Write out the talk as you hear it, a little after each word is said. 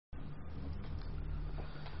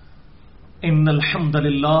إن الحمد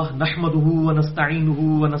لله نحمده ونستعينه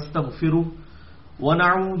ونستغفره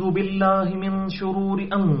ونعوذ بالله من شرور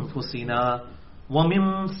أنفسنا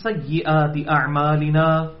ومن سيئات أعمالنا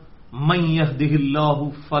من يهده الله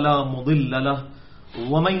فلا مضل له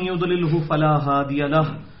ومن يضلله فلا هادي له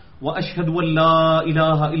وأشهد أن لا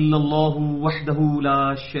إله إلا الله وحده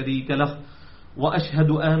لا شريك له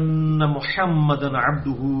وأشهد أن محمدا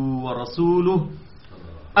عبده ورسوله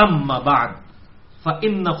أما بعد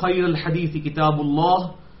فإن خير الحديث كتاب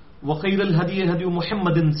الله وخير الهدي هدي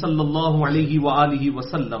محمد صلى الله عليه وآله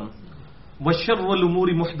وسلم وشر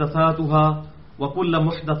الأمور محدثاتها وكل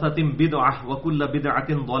محدثة بدعة وكل بدعة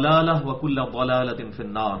ضلالة وكل ضلالة في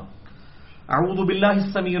النار. أعوذ بالله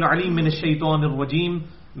السميع العليم من الشيطان الرجيم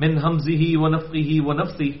من همزه ونفخه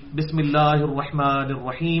ونفثه. بسم الله الرحمن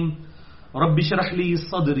الرحيم. رب اشرح لي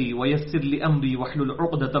صدري ويسر لي أمري واحلل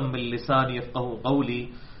عقدة من لساني يفقهوا قولي.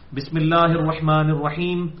 بسم الله الرحمن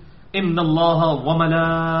الرحيم. إن الله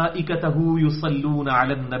وملائكته يصلون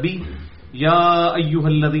على النبي يا أيها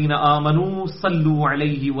الذين آمنوا صلوا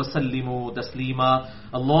عليه وسلموا تسليما.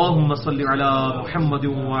 اللهم صل على محمد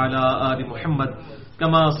وعلى آل محمد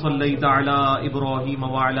كما صليت على إبراهيم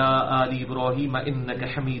وعلى آل إبراهيم إنك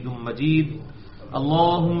حميد مجيد.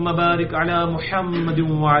 اللهم بارك على محمد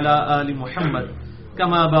وعلى آل محمد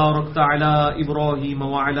كما باركت على إبراهيم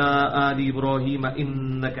وعلى آل إبراهيم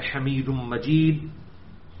إنك حميد مجيد.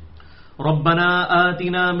 ربنا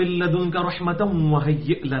آتنا من لدنك رحمة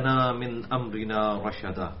وهيئ لنا من أمرنا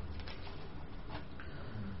رشدا.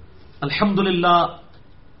 الحمدللہ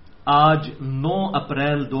آج 9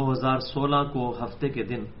 اپریل 2016 کو ہفتے کے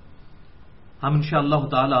دن ہم انشاءاللہ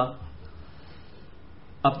تعالی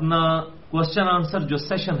اپنا کوسچن آنسر جو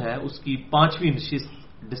سیشن ہے اس کی 5ویں نشست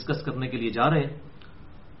ڈسکس کرنے کے لیے جا رہے ہیں،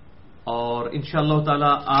 اور انشاءاللہ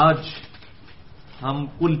تعالی آج ہم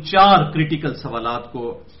کل 4 کریٹیکل سوالات کو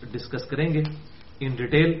ڈسکس کریں گے ان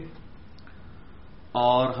ڈیٹیل.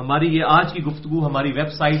 اور ہماری یہ آج کی گفتگو ہماری ویب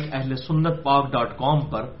سائٹ ahlsunnatpak.com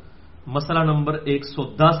پر مسئلہ نمبر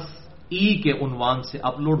 110 کے عنوان سے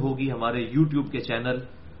اپلوڈ ہوگی ہمارے یوٹیوب کے چینل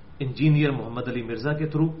انجینئر محمد علی مرزا کے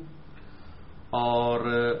تھرو. اور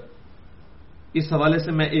اس حوالے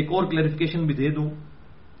سے میں ایک اور کلیریفیکیشن بھی دے دوں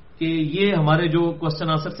کہ یہ ہمارے جو کوسچن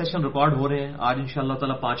آنسر سیشن ریکارڈ ہو رہے ہیں آج انشاءاللہ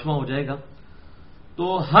تعالی 5واں ہو جائے گا، تو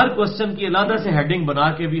ہر کوسچن کی علیحدہ سے ہیڈنگ بنا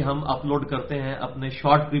کے بھی ہم اپلوڈ کرتے ہیں اپنے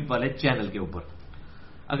شارٹ کلپ والے چینل کے اوپر.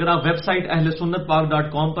 اگر آپ ویب سائٹ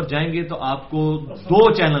ahlsunnatpak.com پر جائیں گے تو آپ کو 2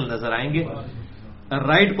 چینل نظر آئیں گے.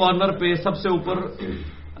 رائٹ کارنر پہ سب سے اوپر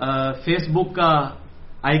فیس بک کا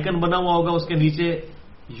آئیکن بنا ہوا ہوگا، اس کے نیچے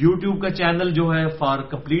یوٹیوب کا چینل جو ہے فار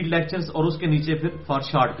کمپلیٹ لیکچرز، اور اس کے نیچے پھر فار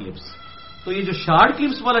شارٹ کلپس. تو یہ جو شارٹ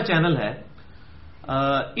کلپس والا چینل ہے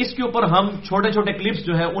اس کے اوپر ہم چھوٹے چھوٹے کلپس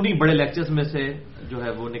جو ہے انہی بڑے لیکچرز میں سے جو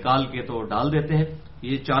ہے وہ نکال کے تو ڈال دیتے ہیں.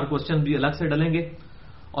 یہ 4 کوسچن بھی الگ سے ڈلیں گے.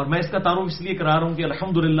 اور میں اس کا تعارف اس لیے کرا رہا ہوں کہ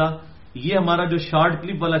الحمدللہ یہ ہمارا جو شارٹ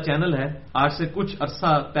کلپ والا چینل ہے آج سے کچھ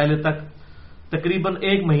عرصہ پہلے تک تقریباً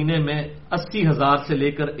 1 مہینے میں 80,000 سے لے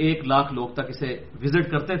کر 1 لاکھ لوگ تک اسے وزٹ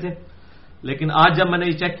کرتے تھے. لیکن آج جب میں نے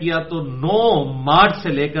یہ چیک کیا تو 9 مارچ سے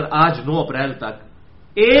لے کر آج 9 اپریل تک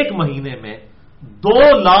 1 مہینے میں 2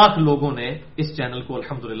 لاکھ لوگوں نے اس چینل کو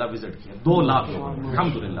الحمدللہ وزٹ کیا. 2 لاکھ لوگ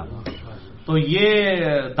الحمدللہ. تو یہ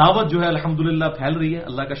دعوت جو ہے الحمدللہ پھیل رہی ہے،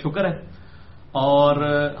 اللہ کا شکر ہے. اور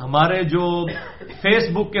ہمارے جو فیس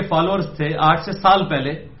بک کے فالوورز تھے 8 سے سال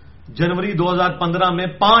پہلے جنوری 2015 میں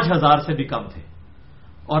 5,000 سے بھی کم تھے،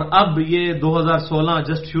 اور اب یہ 2016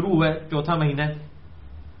 جسٹ شروع ہوا ہے، 4تھا مہینہ ہے،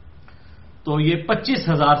 تو یہ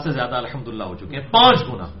 25,000 سے زیادہ الحمدللہ ہو چکے ہیں. 5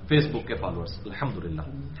 گنا فیس بک کے فالوورز الحمدللہ.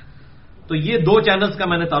 تو یہ 2 چینلز کا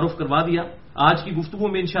میں نے تعارف کروا دیا. آج کی گفتگو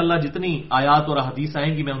میں انشاءاللہ جتنی آیات اور احادیث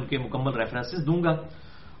آئیں گی میں ان کے مکمل ریفرنسز دوں گا،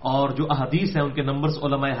 اور جو احادیث ہیں ان کے نمبرز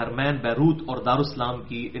علماء حرمین بیروت اور دارالاسلام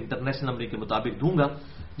کی انٹرنیشنل نمبر کے مطابق دوں گا،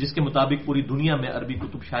 جس کے مطابق پوری دنیا میں عربی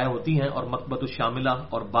کتب شائع ہوتی ہیں اور مکتبۃ الشاملہ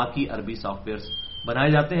اور باقی عربی سافٹ ویئرز بنائے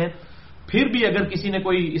جاتے ہیں. پھر بھی اگر کسی نے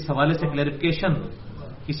کوئی اس حوالے سے کلیریفیکیشن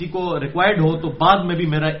کسی کو ریکوائرڈ ہو تو بعد میں بھی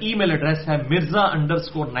میرا ای میل ایڈریس ہے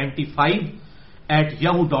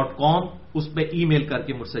mirza_95@yahoo.com. اس پہ ای میل کر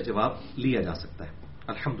کے مجھ سے جواب لیا جا سکتا ہے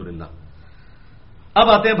الحمدللہ. اب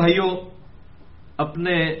آتے ہیں بھائیوں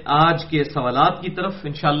اپنے آج کے سوالات کی طرف.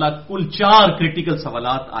 انشاءاللہ کل 4 کریٹیکل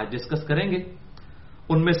سوالات آج ڈسکس کریں گے.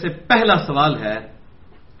 ان میں سے پہلا سوال ہے،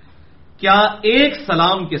 کیا ایک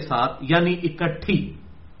سلام کے ساتھ یعنی اکٹھی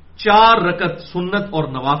 4 رکعت سنت اور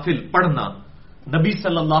نوافل پڑھنا نبی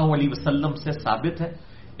صلی اللہ علیہ وسلم سے ثابت ہے؟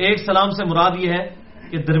 ایک سلام سے مراد یہ ہے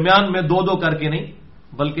کہ درمیان میں 2 کر کے نہیں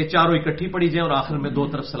بلکہ 4 اکٹھی پڑھی جائیں اور آخر میں 2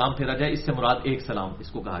 طرف سلام پھیرا جائے. اس سے مراد ایک سلام اس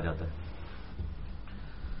کو کہا جاتا ہے.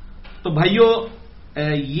 تو بھائیو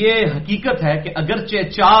یہ حقیقت ہے کہ اگرچہ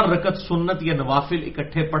 4 رکعت سنت یا نوافل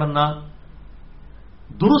اکٹھے پڑھنا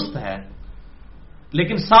درست ہے،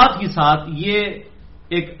 لیکن ساتھ ہی ساتھ یہ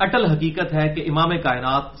ایک اٹل حقیقت ہے کہ امام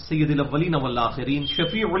کائنات سید الاولین والآخرین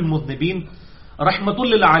شفیع المذنبین رحمت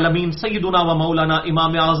للعالمین سیدنا و مولانا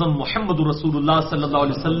امام اعظم محمد رسول اللہ صلی اللہ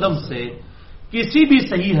علیہ وسلم سے کسی بھی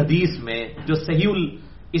صحیح حدیث میں، جو صحیح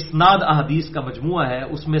الاسناد احادیث کا مجموعہ ہے،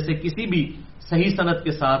 اس میں سے کسی بھی صحیح سند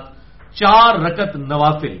کے ساتھ 4 رکعت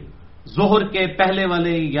نوافل، ظہر کے پہلے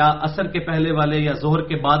والے یا عصر کے پہلے والے یا ظہر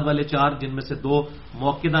کے بعد والے 4، جن میں سے 2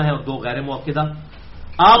 موقدہ ہیں اور 2 غیر موقدہ،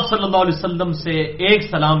 آپ صلی اللہ علیہ وسلم سے ایک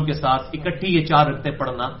سلام کے ساتھ اکٹھی یہ 4 رکعتیں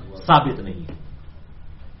پڑھنا ثابت نہیں ہے۔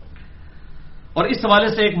 اور اس حوالے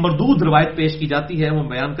سے ایک مردود روایت پیش کی جاتی ہے، وہ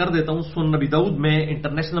بیان کر دیتا ہوں۔ سنن نبی داؤد میں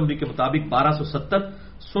انٹرنیشنل نمبر کے مطابق 1270،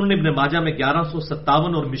 سنن ابن ماجہ میں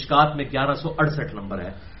 1157 اور مشکات میں 1168 نمبر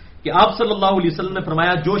ہے کہ آپ صلی اللہ علیہ وسلم نے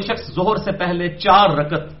فرمایا، جو شخص ظہر سے پہلے 4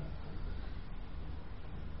 رکعت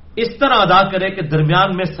اس طرح ادا کرے کہ درمیان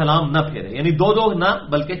میں سلام نہ پھیرے، یعنی 2 نہ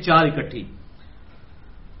بلکہ 4 اکٹھی،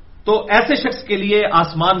 تو ایسے شخص کے لیے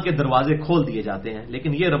آسمان کے دروازے کھول دیے جاتے ہیں۔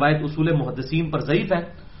 لیکن یہ روایت اصول محدثین پر ضعیف ہے،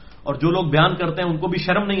 اور جو لوگ بیان کرتے ہیں ان کو بھی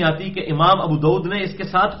شرم نہیں آتی کہ امام ابو داؤد نے اس کے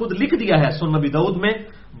ساتھ خود لکھ دیا ہے، سنن نبی داؤد میں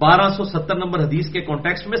 1270 نمبر حدیث کے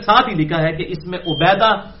کانٹیکسٹ میں ساتھ ہی لکھا ہے کہ اس میں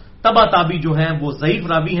عبیدہ تبا تابی جو ہیں وہ ضعیف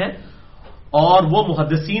راوی ہیں، اور وہ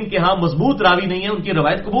محدثین کے ہاں مضبوط راوی نہیں ہیں، ان کی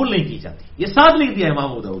روایت قبول نہیں کی جاتی۔ یہ ساتھ لکھ دیا امام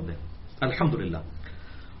ابو داؤد نے، الحمدللہ۔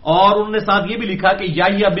 اور انہوں نے ساتھ یہ بھی لکھا کہ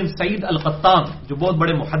یحییٰ بن سعید القطان جو بہت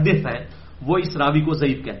بڑے محدث ہیں، وہ اس راوی کو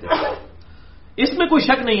ضعیف کہتے ہیں۔ اس میں کوئی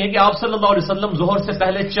شک نہیں ہے کہ آپ صلی اللہ علیہ وسلم ظہر سے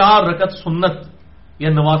پہلے 4 رکعت سنت یا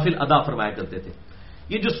نوافل ادا فرمایا کرتے تھے۔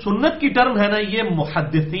 یہ جو سنت کی ٹرم ہے نا، یہ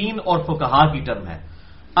محدثین اور فقہا کی ٹرم ہے۔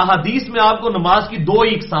 احادیث میں آپ کو نماز کی 2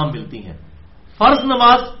 ہی اقسام ملتی ہیں، فرض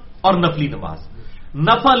نماز اور نفلی نماز۔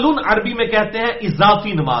 نفل عربی میں کہتے ہیں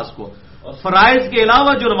اضافی نماز کو، فرائض کے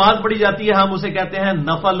علاوہ جو نماز پڑھی جاتی ہے ہم اسے کہتے ہیں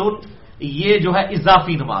نفل، یہ جو ہے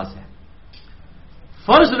اضافی نماز ہے۔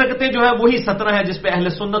 فرض رکعتیں جو ہے وہی 17 ہے، جس پہ اہل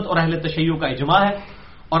سنت اور اہل تشیع کا اجماع ہے،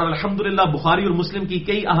 اور الحمدللہ بخاری اور مسلم کی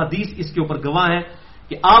کئی احادیث اس کے اوپر گواہ ہیں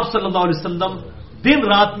کہ آپ صلی اللہ علیہ وسلم دن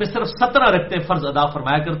رات میں صرف 17 رکعتیں فرض ادا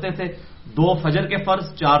فرمایا کرتے تھے، 2 فجر کے فرض،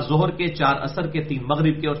 4 ظہر کے، 4 عصر کے، 3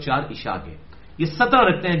 مغرب کے اور 4 عشاء کے۔ یہ 17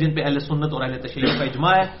 رکعتیں ہیں جن پہ اہل سنت اور اہل تشیع کا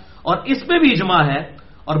اجماع ہے، اور اس پہ بھی اجماع ہے،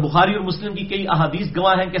 اور بخاری اور مسلم کی کئی احادیث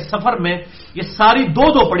گواہ ہیں کہ سفر میں یہ ساری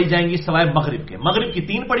 2 پڑھی جائیں گی سوائے مغرب کے، مغرب کی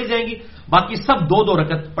 3 پڑھی جائیں گی، باقی سب 2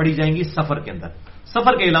 رکعت پڑھی جائیں گی سفر کے اندر۔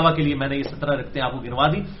 سفر کے علاوہ کے لیے میں نے یہ 17 رکعتیں آپ کو گنوا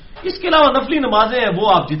دی۔ اس کے علاوہ نفلی نمازیں ہیں وہ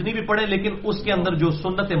آپ جتنی بھی پڑھیں، لیکن اس کے اندر جو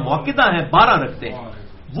سنت موقدہ ہیں 12 رکعتیں،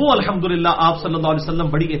 وہ الحمدللہ آپ صلی اللہ علیہ وسلم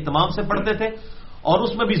بڑی اہتمام سے پڑھتے تھے، اور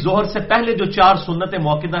اس میں بھی ظہر سے پہلے جو 4 سنت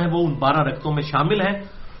موقدہ ہیں وہ ان 12 رکعتوں میں شامل ہیں،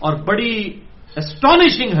 اور بڑی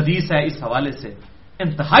اسٹانشنگ حدیث ہے اس حوالے سے،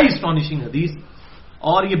 انتہائی اسٹانشنگ حدیث،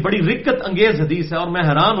 اور یہ بڑی رکت انگیز حدیث ہے۔ اور میں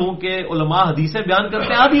حیران ہوں کہ علماء حدیثیں بیان کرتے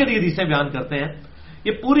ہیں، آدھی حدیثیں بیان کرتے ہیں،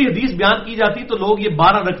 یہ پوری حدیث بیان کی جاتی تو لوگ یہ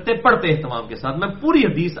 12 رکعتیں پڑھتے اہتمام کے ساتھ۔ میں پوری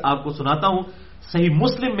حدیث آپ کو سناتا ہوں۔ صحیح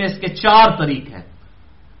مسلم میں اس کے 4 طریق ہیں،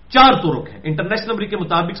 4 طرق ہیں، انٹرنیشنل نمبر کے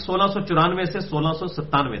مطابق 1694 سے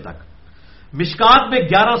 1697 تک۔ مشکات میں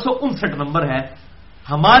 1159 نمبر ہے۔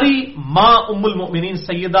 ہماری ماں ام المؤمنین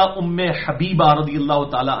سیدہ ام حبیبہ رضی اللہ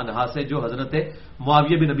تعالی عنہا سے، جو حضرت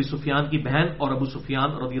معاویہ بن ابی سفیان کی بہن اور ابو سفیان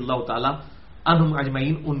رضی اللہ تعالی عنہم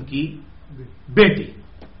اجمعین ان کی بیٹی،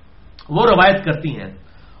 وہ روایت کرتی ہیں،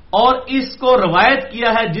 اور اس کو روایت کیا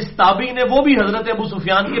ہے جس تابعی نے، وہ بھی حضرت ابو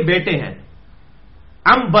سفیان کے بیٹے ہیں،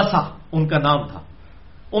 بسا ان کا نام تھا،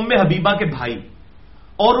 ام حبیبہ کے بھائی،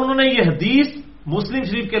 اور انہوں نے یہ حدیث مسلم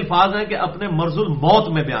شریف کے الفاظ ہیں کہ اپنے مرض الموت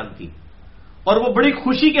میں بیان کی، اور وہ بڑی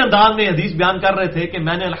خوشی کے انداز میں حدیث بیان کر رہے تھے کہ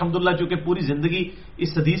میں نے الحمدللہ چونکہ پوری زندگی اس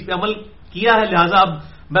حدیث پہ عمل کیا ہے، لہٰذا اب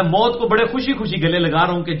میں موت کو بڑے خوشی خوشی گلے لگا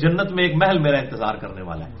رہا ہوں کہ جنت میں ایک محل میرا انتظار کرنے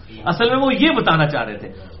والا ہے۔ اصل میں وہ یہ بتانا چاہ رہے تھے،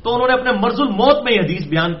 تو انہوں نے اپنے مرض الموت میں یہ حدیث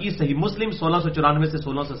بیان کی، صحیح مسلم 1694 سے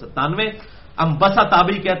 1697۔ بسا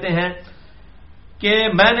تابعی کہتے ہیں کہ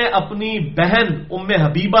میں نے اپنی بہن ام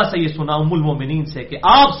حبیبہ سے یہ سنا، ام المومنین سے، کہ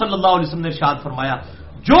آپ صلی اللہ علیہ وسلم نے ارشاد فرمایا،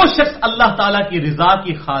 جو شخص اللہ تعالیٰ کی رضا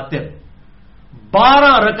کی خاطر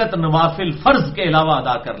 12 رکعت نوافل فرض کے علاوہ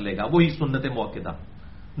ادا کر لے گا، وہی سنت موقدہ۔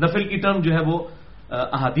 نفل کی ٹرم جو ہے وہ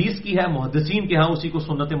احادیث کی ہے، محدثین کے ہاں اسی کو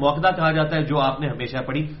سنت موقدہ کہا جاتا ہے، جو آپ نے ہمیشہ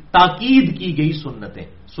پڑھی، تاکید کی گئی سنتیں،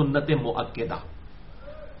 سنت مؤکدہ۔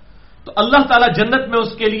 تو اللہ تعالیٰ جنت میں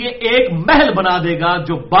اس کے لیے ایک محل بنا دے گا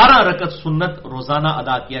جو 12 رکعت سنت روزانہ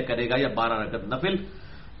ادا کیا کرے گا، یا 12 رکعت نفل۔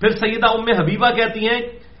 پھر سیدہ ام حبیبہ کہتی ہیں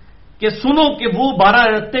کہ سنو کہ وہ 12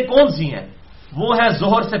 رکعتیں کون سی ہیں، وہ ہے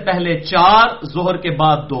ظہر سے پہلے 4، ظہر کے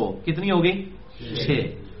بعد 2، کتنی ہو گئی 6،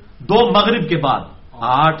 2 مغرب کے بعد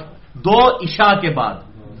 8، 2 عشاء کے بعد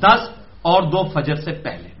 10 اور 2 فجر سے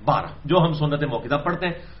پہلے 12 جو ہم سنت موقدہ پڑھتے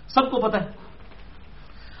ہیں، سب کو پتہ ہے۔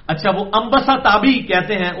 اچھا، وہ انبسا تابعی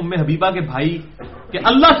کہتے ہیں ام حبیبہ کے بھائی کہ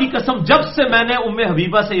اللہ کی قسم جب سے میں نے ام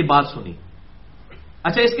حبیبہ سے یہ بات سنی،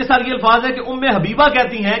 اچھا اس کے ساتھ یہ الفاظ ہے کہ ام حبیبہ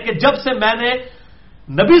کہتی ہیں کہ جب سے میں نے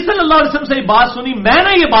نبی صلی اللہ علیہ وسلم سے یہ بات سنی میں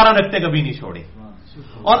نے یہ 12 رکعتیں کبھی نہیں چھوڑی،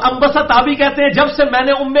 اور انبسا تابعی کہتے ہیں جب سے میں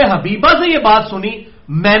نے ام حبیبہ سے یہ بات سنی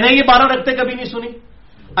میں نے یہ 12 رکعتیں کبھی نہیں سنی۔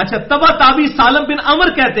 اچھا، تبا تابعی سالم بن عمر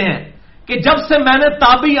کہتے ہیں کہ جب سے میں نے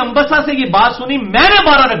تابعی انبسا سے یہ بات سنی میں نے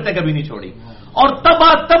 12 رکعتیں کبھی نہیں چھوڑی، اور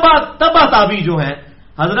تبا تابعی جو ہیں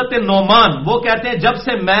حضرت نعمان وہ کہتے ہیں جب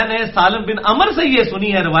سے میں نے سالم بن عمر سے یہ سنی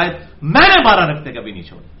ہے روایت میں نے 12 رکعتیں کبھی نہیں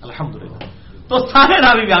چھوڑی۔ الحمدللہ، تو سارے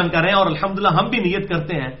راوی بیان کر رہے ہیں، اور الحمدللہ ہم بھی نیت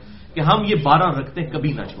کرتے ہیں کہ ہم یہ 12 رکعتیں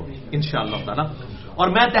کبھی نہ چھوڑیں انشاءاللہ تعالی۔ اور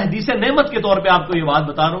میں تحدیث نعمت کے طور پہ آپ کو یہ بات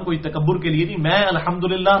بتا رہا ہوں، کوئی تکبر کے لیے نہیں، میں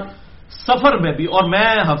الحمدللہ سفر میں بھی، اور میں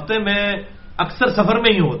ہفتے میں اکثر سفر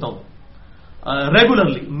میں ہی ہوتا ہوں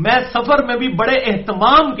ریگولرلی، میں سفر میں بھی بڑے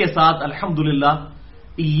اہتمام کے ساتھ الحمدللہ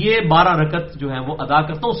یہ 12 رکعت جو ہے وہ ادا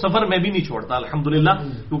کرتا ہوں، سفر میں بھی نہیں چھوڑتا الحمدللہ،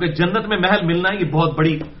 کیونکہ جنت میں محل ملنا یہ بہت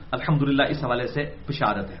بڑی الحمدللہ اس حوالے سے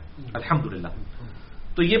بشارت ہے الحمدللہ۔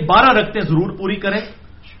 تو یہ 12 رکعتیں ضرور پوری کریں،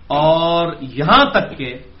 اور یہاں تک کہ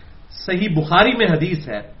صحیح بخاری میں حدیث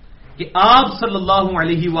ہے کہ آپ صلی اللہ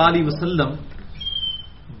علیہ وآلہ وسلم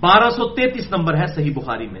 1233 نمبر ہے صحیح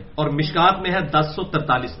بخاری میں، اور مشکات میں ہے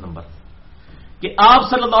 1043 نمبر، کہ آپ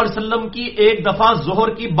صلی اللہ علیہ وسلم کی ایک دفعہ ظہر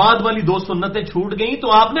کی بعد والی 2 سنتیں چھوٹ گئیں تو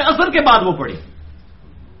آپ نے عصر کے بعد وہ پڑھی۔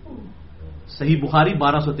 صحیح بخاری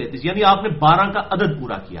 1233، یعنی آپ نے 12 کا عدد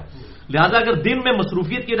پورا کیا۔ لہذا اگر دن میں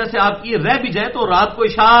مصروفیت کی وجہ سے آپ کی یہ رہ بھی جائے تو رات کو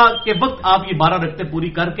عشاء کے وقت آپ یہ 12 رکعتیں پوری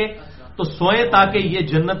کر کے تو سوئیں، تاکہ یہ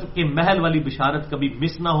جنت کے محل والی بشارت کبھی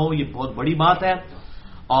مس نہ ہو، یہ بہت بڑی بات ہے۔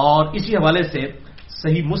 اور اسی حوالے سے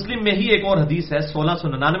صحیح مسلم میں ہی ایک اور حدیث ہے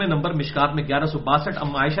 1699 نمبر، مشکات میں 1162،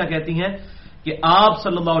 ام عائشہ کہتی ہیں کہ آپ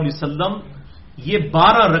صلی اللہ علیہ وسلم یہ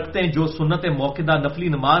 12 رکعتیں جو سنت موقدہ نفلی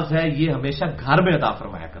نماز ہے یہ ہمیشہ گھر میں ادا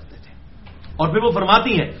فرمایا کرتے تھے، اور پھر وہ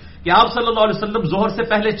فرماتی ہیں کہ آپ صلی اللہ علیہ وسلم ظہر سے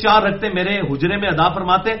پہلے 4 رکعتیں میرے حجرے میں ادا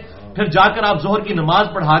فرماتے، پھر جا کر آپ ظہر کی نماز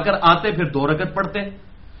پڑھا کر آتے، پھر 2 رکعت پڑھتے،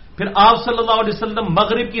 پھر آپ صلی اللہ علیہ وسلم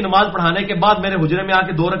مغرب کی نماز پڑھانے کے بعد میرے حجرے میں آ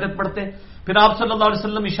کے 2 رکعت پڑھتے، پھر آپ صلی اللہ علیہ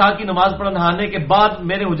وسلم عشاء کی نماز پڑھانے کے بعد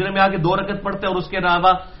میرے حجرے میں آ کے 2 رکعت پڑھتے، اور اس کے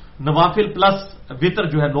علاوہ نوافل پلس وطر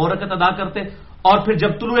جو ہے 9 رکعت ادا کرتے، اور پھر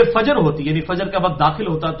جب طلوع فجر ہوتی یعنی فجر کا وقت داخل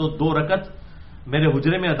ہوتا تو 2 رکعت میرے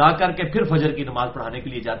حجرے میں ادا کر کے پھر فجر کی نماز پڑھانے کے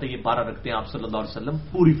لیے جاتے۔ یہ 12 رکعتیں آپ صلی اللہ علیہ وسلم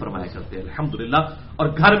پوری فرمایا کرتے ہیں الحمدللہ، اور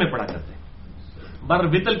گھر میں پڑھا کرتے ہیں۔ بر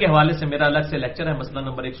وطر کے حوالے سے میرا الگ سے لیکچر ہے، مسئلہ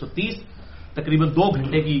نمبر 130، تقریباً 2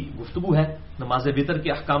 گھنٹے کی گفتگو ہے نماز وطر کے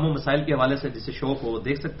احکام و مسائل کے حوالے سے، جسے شوق ہو وہ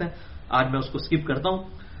دیکھ سکتے ہیں، آج میں اس کو سکپ کرتا ہوں۔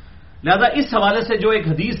 لہذا اس حوالے سے جو ایک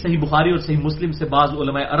حدیث صحیح بخاری اور صحیح مسلم سے بعض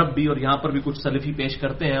علماء عرب بھی اور یہاں پر بھی کچھ سلفی پیش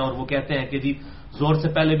کرتے ہیں، اور وہ کہتے ہیں کہ جی زور سے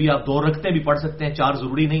پہلے بھی آپ 2 رکعتیں بھی پڑھ سکتے ہیں، 4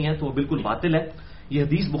 ضروری نہیں ہے، تو وہ بالکل باطل ہے۔ یہ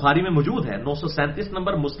حدیث بخاری میں موجود ہے 937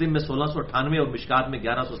 نمبر، مسلم میں 1698 اور مشکات میں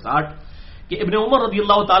 1160، کہ ابن عمر رضی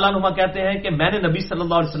اللہ تعالیٰ عنہما کہتے ہیں کہ میں نے نبی صلی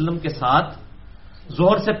اللہ علیہ وسلم کے ساتھ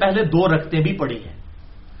ظہر سے پہلے 2 رکعتیں بھی پڑھی ہیں،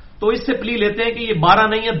 تو اس سے پلی لیتے ہیں کہ یہ 12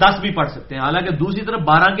 نہیں ہے 10 بھی پڑھ سکتے ہیں، حالانکہ دوسری طرف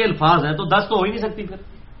 12 کے الفاظ ہیں تو 10 تو ہو ہی نہیں سکتی پھر،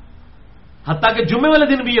 حتیٰ کہ جمعے والے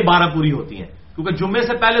دن بھی یہ 12 پوری ہوتی ہیں، کیونکہ جمعے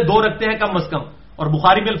سے پہلے 2 رکھتے ہیں کم از کم، اور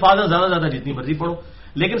بخاری میں الفاظ ہیں زیادہ زیادہ جتنی مرضی پڑھو،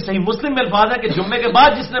 لیکن صحیح مسلم میں الفاظ ہے کہ جمعے کے بعد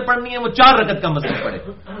جس نے پڑھنی ہے وہ 4 رکعت کم از کم پڑھے،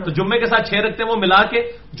 تو جمعے کے ساتھ 6 رکعتیں وہ ملا کے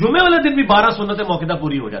جمعے والے دن بھی 12 سنتیں موقدہ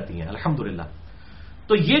پوری ہو جاتی ہیں الحمدللہ۔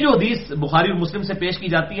 تو یہ جو حدیث بخاری اور مسلم سے پیش کی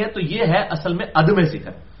جاتی ہے تو یہ ہے اصل میں عدم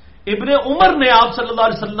ذکر۔ ابن عمر نے آپ صلی اللہ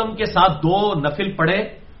علیہ وسلم کے ساتھ 2 نفل پڑھے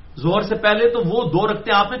ظہر سے پہلے، تو وہ 2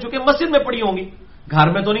 رکعتیں آپ نے چونکہ مسجد میں پڑھی ہوں گی، گھر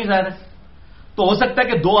میں تو نہیں ظاہر ہے، تو ہو سکتا ہے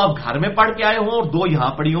کہ 2 آپ گھر میں پڑھ کے آئے ہوں اور 2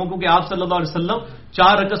 یہاں پڑھی ہوں، کیونکہ آپ صلی اللہ علیہ وسلم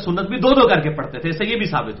 4 رکعت سنت بھی 2 کر کے پڑھتے تھے، اس سے یہ بھی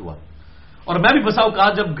ثابت ہوا۔ اور میں بھی بسا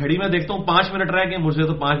اوقات جب گھڑی میں دیکھتا ہوں 5 منٹ رہ گئے، مجھے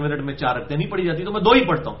تو 5 منٹ میں 4 رکعتیں نہیں پڑھی جاتی، تو میں 2 ہی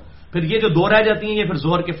پڑھتا ہوں، پھر یہ جو 2 رہ جاتی ہیں یہ پھر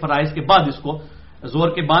ظہر کے فرائض کے بعد اس کو زور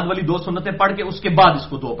کے بعد والی 2 سنتیں پڑھ کے اس کے بعد اس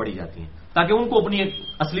کو 2 پڑھی جاتی ہیں، تاکہ ان کو اپنی ایک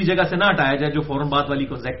اصلی جگہ سے نہ ہٹایا جائے جو فوراً بعد والی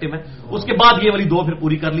کنزیکٹو ہے، اس کے بعد یہ والی 2 پھر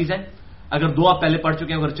پوری کر لی جائیں، اگر 2 آپ پہلے پڑھ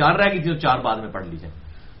چکے ہیں، اگر 4 رہ گئی تھی تو 4 بعد میں پڑھ لی جائیں،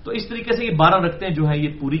 تو اس طریقے سے یہ 12 رکعتیں جو ہیں یہ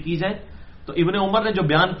پوری کی جائیں۔ تو ابن عمر نے جو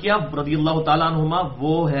بیان کیا رضی اللہ تعالیٰ عنہما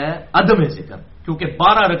وہ ہے عدم ذکر، کیونکہ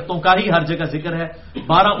 12 رکعتوں کا ہی ہر جگہ ذکر ہے،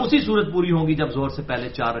 12 اسی صورت پوری ہوں گی جب ظہر سے پہلے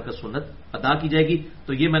 4 رکعت سنت ادا کی جائے گی۔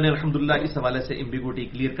 تو یہ میں نے الحمدللہ اس حوالے سے ایمبیگوٹی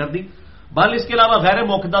کلیئر کر دی۔ بال اس کے علاوہ غیر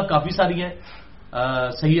موقدہ کافی ساری ہیں،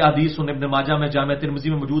 صحیح حدیث سنن ابن ماجہ میں، جامع ترمذی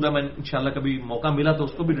میں موجود ہے، میں انشاءاللہ کبھی موقع ملا تو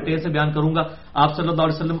اس کو بھی ڈیٹیل سے بیان کروں گا۔ آپ صلی اللہ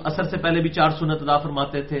علیہ وسلم عصر سے پہلے بھی 4 سنت ادا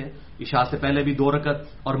فرماتے تھے، عشاء سے پہلے بھی 2 رکعت،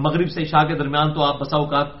 اور مغرب سے عشاء کے درمیان تو آپ بسا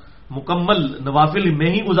اوقات مکمل نوافل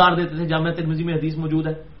میں ہی گزار دیتے تھے. جامعہ ترمذی میں حدیث موجود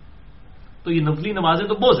ہے. تو یہ نفلی نمازیں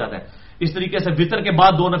تو بہت زیادہ ہیں. اس طریقے سے وطر کے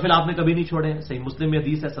بعد 2 نفل آپ نے کبھی نہیں چھوڑے ہیں. صحیح مسلم میں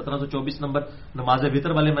حدیث ہے 1724 نمبر نماز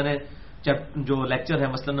وطر والے میں نے جو لیکچر ہے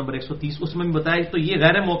مسئلہ نمبر 130 اس میں بھی بتایا. تو یہ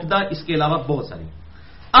غیر موقدہ اس کے علاوہ بہت ساری.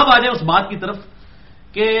 اب آ جائیں اس بات کی طرف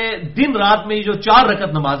کہ دن رات میں یہ جو 4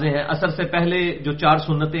 رکعت نمازیں ہیں، عصر سے پہلے جو 4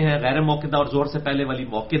 سنتیں ہیں غیر موقدہ اور ظہر سے پہلے والی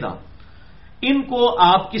موقدہ، ان کو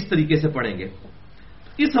آپ کس طریقے سے پڑھیں گے.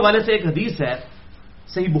 اس حوالے سے ایک حدیث ہے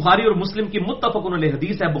صحیح بخاری اور مسلم کی متفق علیہ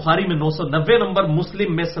حدیث ہے. بخاری میں 990 نمبر، مسلم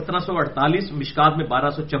میں 1748، مشکات میں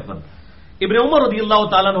 1254. ابن عمر رضی اللہ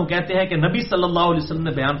تعالیٰ عنہ کہتے ہیں کہ نبی صلی اللہ علیہ وسلم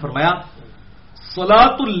نے بیان فرمایا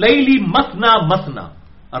صلاۃ اللیل مثنا مثنا،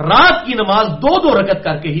 رات کی نماز 2 رکعت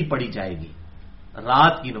کر کے ہی پڑھی جائے گی.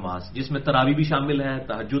 رات کی نماز جس میں تراویح بھی شامل ہے،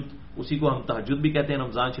 تہجد، اسی کو ہم تہجد بھی کہتے ہیں.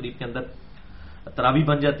 رمضان شریف کے اندر تراویح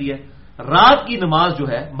بن جاتی ہے. رات کی نماز جو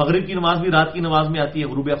ہے، مغرب کی نماز بھی رات کی نماز میں آتی ہے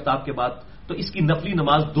غروب آفتاب کے بعد. تو اس کی نفلی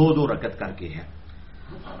نماز 2 رکعت کر کے ہے.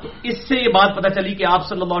 تو اس سے یہ بات پتہ چلی کہ آپ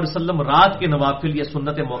صلی اللہ علیہ وسلم رات کے نوافل یا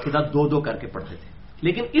سنت موقدہ 2 کر کے پڑھتے تھے.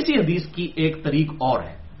 لیکن اسی حدیث کی ایک طریق اور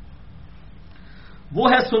ہے، وہ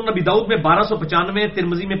ہے سنن نبی داؤد میں 1295،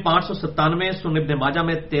 ترمذی میں 597، سنن ابن ماجہ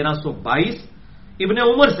میں 1322، ابن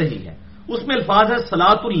عمر سے ہی ہے. اس میں الفاظ ہے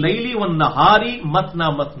صلاۃ اللیل والنہاری مثنا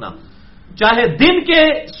مثنا، چاہے دن کے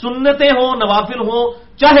سنتیں ہوں نوافل ہوں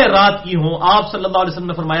چاہے رات کی ہوں. آپ صلی اللہ علیہ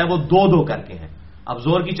وسلم نے فرمایا وہ 2 کر کے ہیں. اب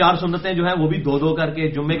زور کی 4 سنتیں جو ہیں وہ بھی 2 کر کے،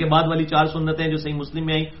 جمعے کے بعد والی 4 سنتیں جو صحیح مسلم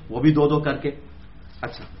میں آئیں وہ بھی 2 کر کے.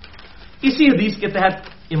 اچھا، اسی حدیث کے تحت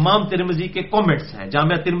امام ترمذی کے کامنٹس ہیں.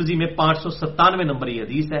 جامعہ ترمذی میں 597 نمبر یہ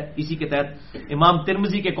حدیث ہے. اسی کے تحت امام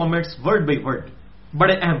ترمذی کے کامنٹس ورڈ بائی ورڈ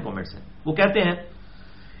بڑے اہم کامنٹس ہیں. وہ کہتے ہیں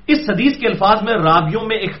اس حدیث کے الفاظ میں راویوں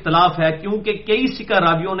میں اختلاف ہے، کیونکہ کئی سکہ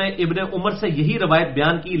راویوں نے ابن عمر سے یہی روایت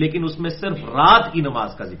بیان کی، لیکن اس میں صرف رات کی نماز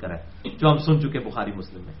کا ذکر ہے جو ہم سن چکے بخاری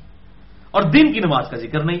مسلم میں، اور دن کی نماز کا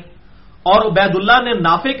ذکر نہیں. اور عبید اللہ نے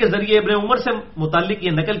نافع کے ذریعے ابن عمر سے متعلق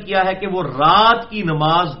یہ نقل کیا ہے کہ وہ رات کی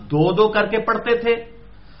نماز 2 کر کے پڑھتے تھے،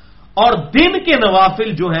 اور دن کے نوافل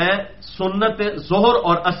جو ہیں سنت ظہر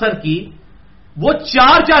اور عصر کی وہ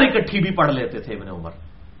 4 اکٹھی بھی پڑھ لیتے تھے ابن عمر.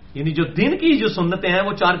 یعنی جو دن کی جو سنتیں ہیں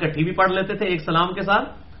وہ 4 اکٹھی بھی پڑھ لیتے تھے ایک سلام کے ساتھ،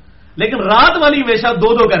 لیکن رات والی ہمیشہ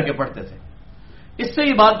 2 کر کے پڑھتے تھے. اس سے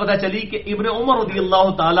یہ بات پتہ چلی کہ ابن عمر رضی اللہ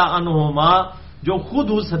تعالی عنہما جو خود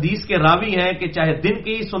اس حدیث کے راوی ہیں کہ چاہے دن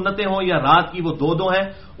کی سنتیں ہوں یا رات کی وہ 2 ہیں،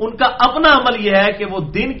 ان کا اپنا عمل یہ ہے کہ وہ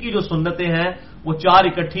دن کی جو سنتیں ہیں وہ 4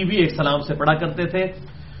 اکٹھی بھی ایک سلام سے پڑھا کرتے تھے.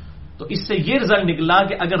 تو اس سے یہ رزلٹ نکلا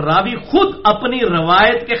کہ اگر راوی خود اپنی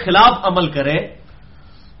روایت کے خلاف عمل کرے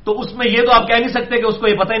تو اس میں یہ تو آپ کہہ نہیں سکتے کہ اس کو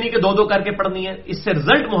یہ پتہ ہی نہیں کہ 2 کر کے پڑھنی ہے. اس سے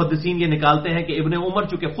رزلٹ محدثین یہ نکالتے ہیں کہ ابن عمر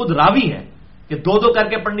چونکہ خود راوی ہیں کہ 2 کر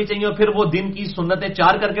کے پڑھنی چاہیے، اور پھر وہ دن کی سنتیں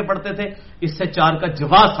 4 کر کے پڑھتے تھے. اس سے 4 کا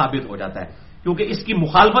جواز ثابت ہو جاتا ہے، کیونکہ اس کی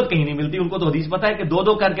مخالفت کہیں نہیں ملتی. ان کو تو حدیث پتہ ہے کہ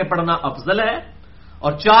 2 کر کے پڑھنا افضل ہے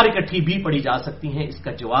اور 4 اکٹھی بھی پڑھی جا سکتی ہیں. اس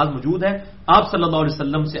کا جواز موجود ہے، آپ صلی اللہ علیہ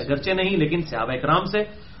وسلم سے اگرچہ نہیں لیکن صحابہ کرام سے.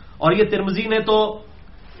 اور یہ ترمذی نے تو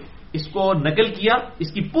اس کو نقل کیا. اس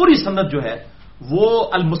کی پوری سند جو ہے وہ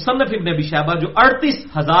المصنف ابن ابی شیبہ جو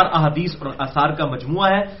 38,000 احادیث اور آثار کا مجموعہ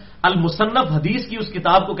ہے. المصنف حدیث کی اس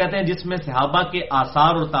کتاب کو کہتے ہیں جس میں صحابہ کے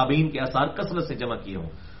آثار اور تابعین کے آثار کثرت سے جمع کیے ہوں.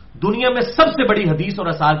 دنیا میں سب سے بڑی حدیث اور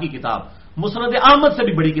آثار کی کتاب، مسند احمد سے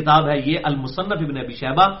بھی بڑی کتاب ہے یہ المصنف ابن ابی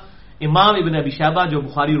شیبہ. امام ابن ابی شیبہ جو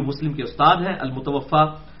بخاری اور مسلم کے استاد ہیں، المتوفى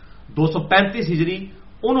 235 ہجری،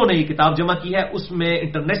 انہوں نے یہ کتاب جمع کی ہے. اس میں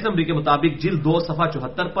انٹرنیشنل نمبر کے مطابق جلد 2 صفحہ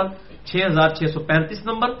 74 پر 6635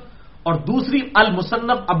 نمبر، اور دوسری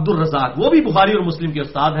المصنف عبد الرزاق، وہ بھی بخاری اور مسلم کے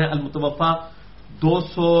استاد ہیں، المتوفى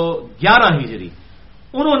 211 ہجری،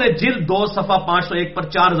 انہوں نے جلد 2 صفحہ 501 پر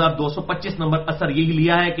 4225 نمبر اثر یہی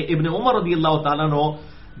لیا ہے کہ ابن عمر رضی اللہ تعالیٰ عنہ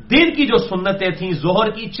دن کی جو سنتیں تھیں ظہر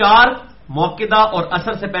کی 4 موقدہ اور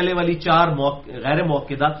عصر سے پہلے والی 4 غیر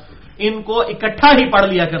موقدہ، ان کو اکٹھا ہی پڑھ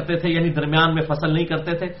لیا کرتے تھے، یعنی درمیان میں فصل نہیں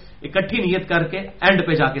کرتے تھے، اکٹھی نیت کر کے اینڈ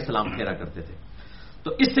پہ جا کے سلام پھیرا کرتے تھے. تو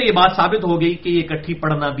اس سے یہ بات ثابت ہو گئی کہ یہ اکٹھی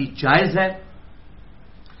پڑھنا بھی جائز ہے.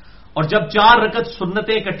 اور جب 4 رکعت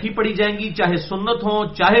سنتیں اکٹھی پڑھی جائیں گی، چاہے سنت ہوں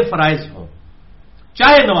چاہے فرائض ہوں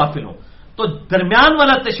چاہے نوافل ہوں، تو درمیان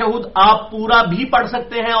والا تشہد آپ پورا بھی پڑھ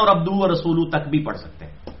سکتے ہیں اور عبدو و رسولو تک بھی پڑھ سکتے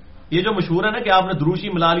ہیں. یہ جو مشہور ہے نا کہ آپ نے دروشی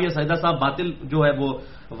ملا لیا سجدہ صاحب باطل جو ہے وہ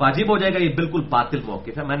واجب ہو جائے گا، یہ بالکل باطل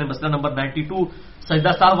موقف ہے. میں نے مسئلہ نمبر 92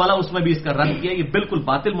 سجدہ صاحب والا اس میں بھی اس کا رد کیا، یہ بالکل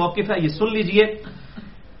باطل موقف ہے. یہ سن لیجئے،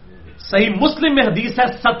 صحیح مسلم میں حدیث ہے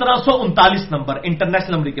 1739 نمبر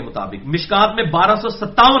انٹرنیشنل نمبر کے مطابق، مشکات میں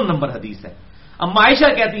 1257 نمبر حدیث ہے. اما عائشہ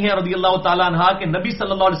کہتی ہیں رضی اللہ تعالی عنہا کہ نبی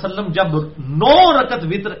صلی اللہ علیہ وسلم جب 9 رکعت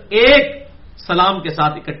وتر ایک سلام کے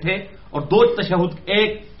ساتھ اکٹھے اور 2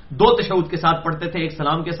 تشہد کے ساتھ پڑھتے تھے ایک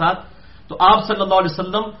سلام کے ساتھ، تو آپ صلی اللہ علیہ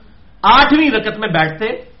وسلم 8ویں رکعت میں بیٹھتے,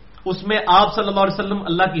 اس میں آپ صلی اللہ علیہ وسلم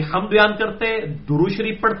اللہ کی حمد بیان کرتے, درود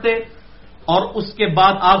شریف پڑھتے, اور اس کے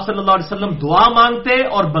بعد آپ صلی اللہ علیہ وسلم دعا مانگتے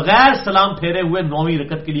اور بغیر سلام پھیرے ہوئے 9ویں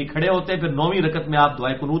رکعت کے لیے کھڑے ہوتے. پھر 9ویں رکعت میں آپ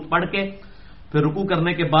دعائے قنوت پڑھ کے پھر رکوع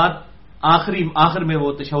کرنے کے بعد آخر میں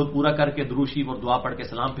وہ تشہد پورا کر کے درود شریف اور دعا پڑھ کے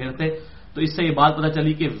سلام پھیرتے. تو اس سے یہ بات پتہ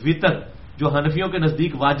چلی کہ وطر جو حنفیوں کے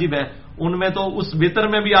نزدیک واجب ہے, ان میں تو اس وطر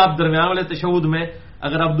میں بھی آپ درمیان والے تشہد میں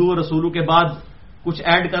اگر عبدو و رسولو کے بعد کچھ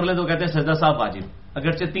ایڈ کر لیں تو کہتے ہیں سجدہ صاحب واجب.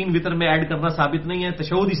 اگرچہ 3 وطر میں ایڈ کرنا ثابت نہیں ہے,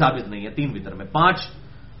 تشہد ہی ثابت نہیں ہے 3 وطر میں. 5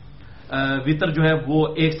 وطر جو ہے وہ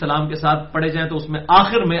ایک سلام کے ساتھ پڑھے جائیں تو اس میں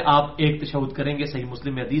آخر میں آپ ایک تشہد کریں گے. صحیح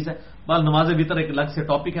مسلم میں حدیث ہے. بال نماز وطر ایک الگ سے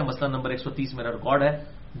ٹاپک ہے, مسئلہ نمبر 130 میرا ریکارڈ ہے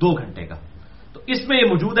 2 گھنٹے کا. تو اس میں یہ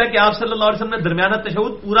موجود ہے کہ آپ صلی اللہ علیہ وسلم نے درمیانہ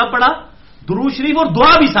تشہد پورا پڑھا, درود شریف اور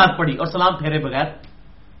دعا بھی ساتھ پڑھی اور سلام پھیرے بغیر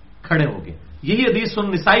کھڑے ہو گئے. یہی حدیث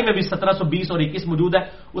سنن نسائی میں بھی 1720 اور 21 موجود ہے.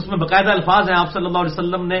 اس میں باقاعدہ الفاظ ہیں, آپ صلی اللہ علیہ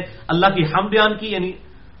وسلم نے اللہ کی حمد بیان کی, یعنی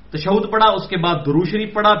تشہد پڑھا, اس کے بعد درود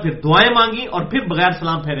شریف پڑھا, پھر دعائیں مانگی اور پھر بغیر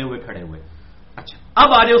سلام پھیرے ہوئے کھڑے ہوئے. اچھا, اب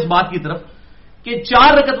آ رہے اس بات کی طرف کہ 4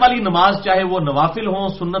 رکعت والی نماز چاہے وہ نوافل ہوں,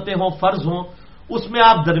 سنتیں ہوں, فرض ہوں, اس میں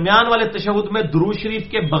آپ درمیان والے تشہد میں درود شریف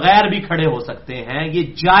کے بغیر بھی کھڑے ہو سکتے ہیں. یہ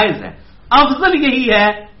جائز ہے. افضل یہی ہے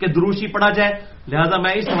کہ درود شریف پڑھا جائے. لہذا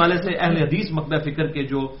میں اس حوالے سے اہل حدیث مکتب فکر کے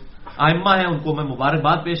جو ائمہ ہیں ان کو میں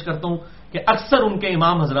مبارکباد پیش کرتا ہوں کہ اکثر ان کے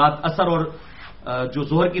امام حضرات اثر اور جو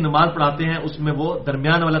ظہر کی نماز پڑھاتے ہیں اس میں وہ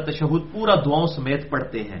درمیان والا تشہد پورا دعاؤں سمیت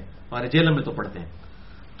پڑھتے ہیں. ہمارے جیلم میں تو پڑھتے ہیں.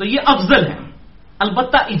 تو یہ افضل ہے.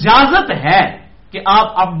 البتہ اجازت ہے کہ آپ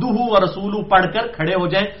عبدہ و رسولہ پڑھ کر کھڑے ہو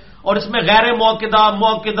جائیں, اور اس میں غیر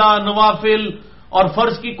موقدہ نوافل اور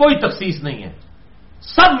فرض کی کوئی تخصیص نہیں ہے.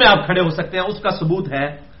 سب میں آپ کھڑے ہو سکتے ہیں. اس کا ثبوت ہے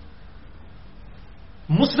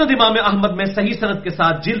مسند امام احمد میں صحیح سند کے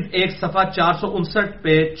ساتھ جلد 1 صفحہ 459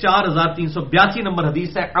 پہ 4382 نمبر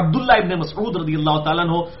حدیث ہے. عبداللہ ابن مسعود رضی اللہ تعالیٰ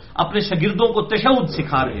عنہ اپنے شاگردوں کو تشہد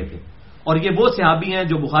سکھا رہے تھے, اور یہ وہ صحابی ہیں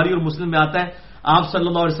جو بخاری اور مسلم میں آتا ہے آپ صلی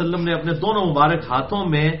اللہ علیہ وسلم نے اپنے دونوں مبارک ہاتھوں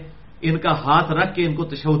میں ان کا ہاتھ رکھ کے ان کو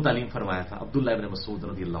تشہد تعلیم فرمایا تھا. عبداللہ ابن مسعود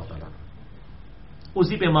رضی اللہ تعالیٰ عنہ.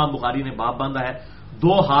 اسی پہ امام بخاری نے باب باندھا ہے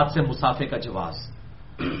 2 ہاتھ سے مسافے کا جواز.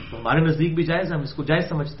 ہمارے نزدیک بھی جائز ہے, ہم اس کو جائز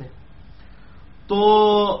سمجھتے ہیں. تو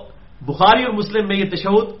بخاری اور مسلم میں یہ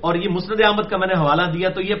تشہد, اور یہ مسند احمد کا میں نے حوالہ دیا,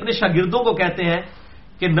 تو یہ اپنے شاگردوں کو کہتے ہیں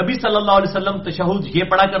کہ نبی صلی اللہ علیہ وسلم تشہد یہ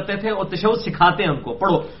پڑھا کرتے تھے اور تشہد سکھاتے ہیں ان کو.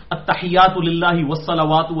 پڑھو التحیات للہ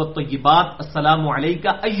والصلوات والطیبات السلام علیکہ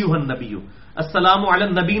ایھا النبی. السلام علی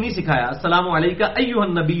النبی نہیں سکھایا, السلام علیکہ ایھا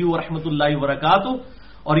النبی ورحمۃ اللہ وبرکاتہ.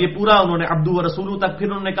 اور یہ پورا انہوں نے عبدہ و رسولہ تک. پھر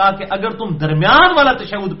انہوں نے کہا کہ اگر تم درمیان والا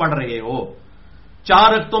تشہد پڑھ رہے ہو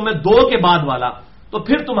 4 رکعتوں میں 2 کے بعد والا, تو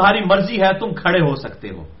پھر تمہاری مرضی ہے, تم کھڑے ہو سکتے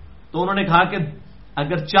ہو. تو انہوں نے کہا کہ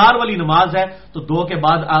اگر 4 والی نماز ہے تو 2 کے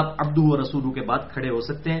بعد آپ عبدہ و رسولہ کے بعد کھڑے ہو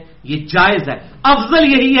سکتے ہیں. یہ جائز ہے. افضل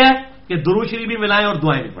یہی ہے کہ درود شریف بھی ملائیں اور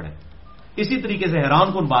دعائیں بھی پڑھیں. اسی طریقے سے حیران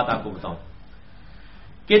کن بات آپ کو بتاؤں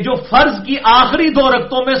کہ جو فرض کی آخری 2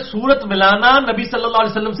 رکعتوں میں سورت ملانا نبی صلی اللہ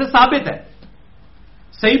علیہ وسلم سے ثابت ہے.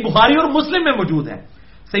 صحیح بخاری اور مسلم میں موجود ہے.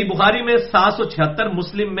 صحیح بخاری میں 776,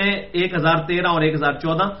 مسلم میں 1013 اور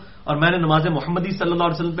 1014. اور میں نے نماز محمدی صلی اللہ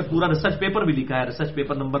علیہ وسلم پہ پورا ریسرچ پیپر بھی لکھا ہے, ریسرچ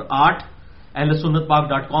پیپر نمبر 8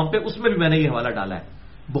 ahlsunnatpak.com پہ. اس میں بھی میں نے یہ حوالہ ڈالا ہے.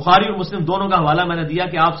 بخاری اور مسلم دونوں کا حوالہ میں نے دیا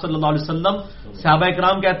کہ آپ صلی اللہ علیہ وسلم, صحابہ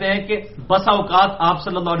کرام کہتے ہیں کہ بسا اوقات آپ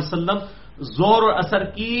صلی اللہ علیہ وسلم زور اور اثر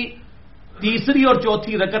کی تیسری اور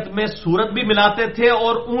چوتھی رکعت میں سورت بھی ملاتے تھے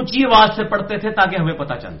اور اونچی آواز سے پڑھتے تھے تاکہ ہمیں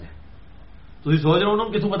پتہ چل جائے. تو یہ سوچ رہے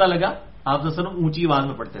ہوں کتوں پتہ لگا, آپ صلی اللہ علیہ وسلم اونچی آواز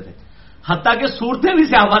میں پڑھتے تھے. حتیٰ کہ صورتیں بھی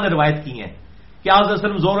صحابہ نے روایت کی ہیں کہ آپ صلی اللہ علیہ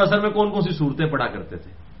وسلم زور اثر میں کون کون سی صورتیں پڑھا کرتے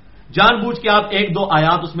تھے. جان بوجھ کے آپ 1-2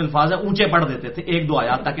 آیات اس میں الفاظ ہیں اونچے پڑھ دیتے تھے, 1-2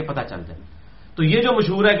 آیات تاکہ پتہ چل جائے. تو یہ جو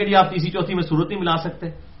مشہور ہے کہ جی آپ تیسری چوتھی میں صورت نہیں ملا سکتے,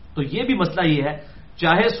 تو یہ بھی مسئلہ یہ ہے,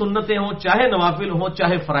 چاہے سنتیں ہوں, چاہے نوافل ہوں,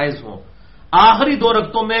 چاہے فرائض ہوں, آخری 2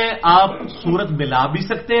 رکعتوں میں آپ صورت ملا بھی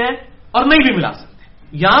سکتے ہیں اور نہیں بھی ملا سکتے.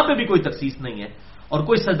 یہاں پہ بھی کوئی تخصیص نہیں ہے اور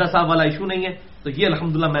کوئی سجدہ صاحب والا ایشو نہیں ہے. تو یہ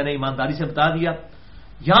الحمدللہ میں نے ایمانداری سے بتا دیا.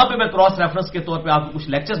 یہاں پہ میں کراس ریفرنس کے طور پہ آپ کو کچھ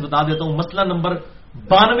لیکچرز بتا دیتا ہوں. مسئلہ نمبر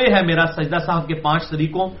 92 ہے میرا سجدہ صاحب کے 5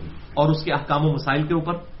 طریقوں اور اس کے احکام و مسائل کے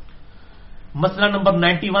اوپر. مسئلہ نمبر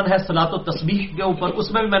 91 ہے صلاۃ و تسبیح کے اوپر. اس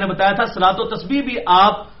میں بھی میں نے بتایا تھا صلاۃ و تسبیح بھی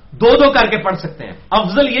آپ 2-2 کر کے پڑھ سکتے ہیں.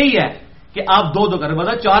 افضل یہی ہے کہ آپ 2-2 کریں.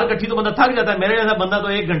 بتا 4 کٹھی تو بندہ تھک جاتا ہے, میرے جیسا بندہ تو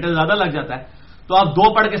 1 گھنٹے سے زیادہ لگ جاتا ہے. تو آپ 2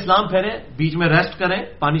 پڑھ کے سلام پھیریں, بیچ میں ریسٹ کریں,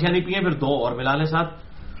 پانی شانی پئیں, پھر 2 اور ملا لیں ساتھ.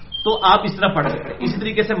 تو آپ اس طرح پڑھ سکتے ہیں. اسی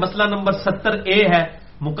طریقے سے مسئلہ نمبر 70A ہے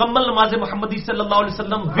مکمل نماز محمدی صلی اللہ علیہ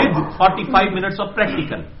وسلم ود 45 منٹس آف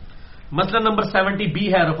پریکٹیکل. مسئلہ نمبر 70B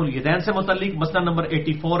ہے رفع الیدین سے متعلق. مسئلہ نمبر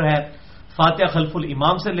 84 ہے فاتحہ خلف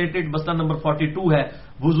الامام سے ریلیٹڈ. مسئلہ نمبر 42 ہے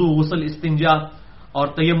وضو غسل استنجا اور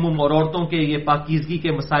تیمم اور عورتوں کے یہ پاکیزگی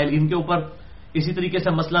کے مسائل ان کے اوپر. اسی طریقے سے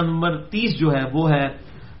مسئلہ نمبر 30 جو ہے وہ ہے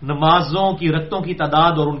نمازوں کی رکعتوں کی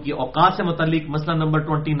تعداد اور ان کی اوقات سے متعلق. مسئلہ نمبر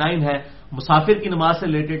 29 ہے مسافر کی نماز سے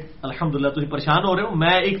ریلیٹڈ. الحمدللہ تھی پریشان ہو رہے ہو,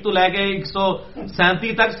 میں ایک تو لے کے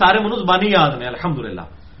 137 تک سارے منوز بانی یاد میں الحمدللہ,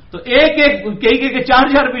 تو ایک کئی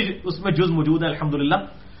 4 بھی اس میں جز موجود ہے الحمدللہ.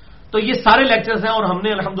 تو یہ سارے لیکچرز ہیں اور ہم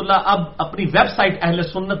نے الحمدللہ اب اپنی ویب سائٹ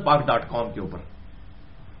ahlsunnatpak.com کے اوپر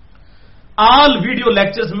آل ویڈیو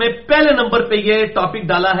لیکچرز میں پہلے نمبر پہ یہ ٹاپک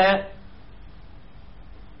ڈالا ہے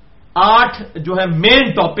 8 جو ہے مین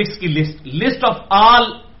ٹاپکس کی list of all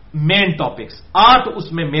main topics. 8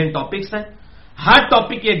 اس میں مین ٹاپکس ہیں. ہر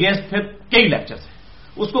ٹاپک کے اگینسٹ پھر کئی لیکچرز ہیں.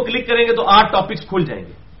 اس کو کلک کریں گے تو 8 ٹاپکس کھل جائیں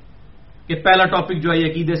گے کہ پہلا ٹاپک جو ہے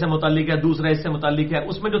عقیدے سے متعلق ہے, دوسرا اس سے متعلق ہے.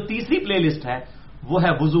 اس میں جو تیسری پلے لسٹ ہے وہ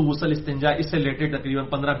ہے وضو غسل استنجا. اس سے ریلیٹڈ تقریباً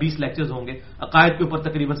 15-20 لیکچرز ہوں گے. عقائد کے اوپر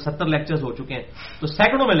تقریباً 70 لیکچرز ہو چکے ہیں, تو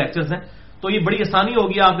سینکڑوں میں لیکچرز ہیں. تو یہ بڑی آسانی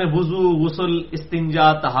ہوگی, آپ نے وضو غسل استنجا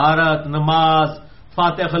طہارت نماز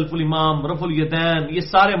فاتحہ خلف الامام رفع الیدین یہ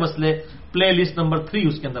سارے مسئلے پلے لسٹ نمبر 3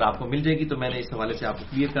 اس کے اندر آپ کو مل جائے گی. تو میں نے اس حوالے سے آپ کو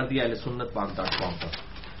کلیئر کر دیا ahlsunnatpak.com پر.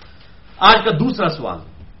 آج کا دوسرا سوال,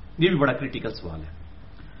 یہ بھی بڑا کریٹیکل سوال ہے.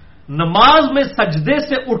 نماز میں سجدے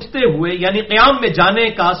سے اٹھتے ہوئے یعنی قیام میں جانے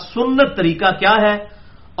کا سنت طریقہ کیا ہے,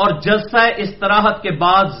 اور جلسہ استراحت کے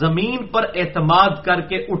بعد زمین پر اعتماد کر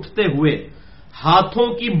کے اٹھتے ہوئے ہاتھوں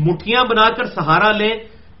کی مٹھیاں بنا کر سہارا لیں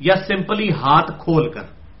یا سمپلی ہاتھ کھول کر,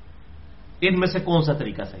 ان میں سے کون سا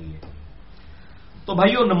طریقہ صحیح ہے؟ تو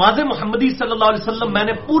بھائیو نماز محمدی صلی اللہ علیہ وسلم میں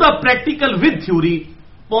نے پورا پریکٹیکل ود تھیوری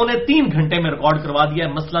 2.25 گھنٹے میں ریکارڈ کروا دیا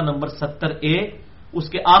ہے. مسئلہ نمبر 70A اس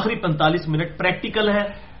کے آخری 45 منٹ پریکٹیکل ہے.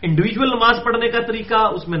 انڈیویجول نماز پڑھنے کا طریقہ,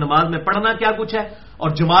 اس میں نماز میں پڑھنا کیا کچھ ہے اور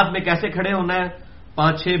جماعت میں کیسے کھڑے ہونا ہے,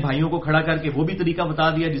 5-6 بھائیوں کو کھڑا کر کے وہ بھی طریقہ بتا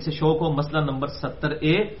دیا جسے شوق ہو. مسئلہ نمبر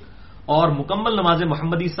 70A اور مکمل نماز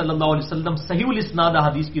محمدی صلی اللہ علیہ وسلم صحیح الاسناد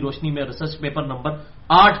حدیث کی روشنی میں ریسرچ پیپر نمبر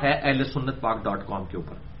 8 ہے ahlsunnatpak.com کے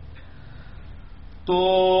اوپر. تو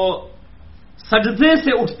سجدے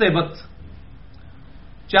سے اٹھتے وقت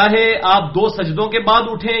چاہے آپ 2 سجدوں کے بعد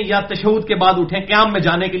اٹھیں یا تشہد کے بعد اٹھیں, قیام میں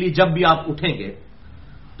جانے کے لیے جب بھی آپ اٹھیں گے,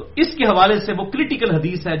 تو اس کے حوالے سے وہ کریٹیکل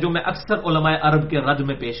حدیث ہے جو میں اکثر علماء عرب کے رد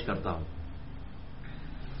میں پیش کرتا ہوں.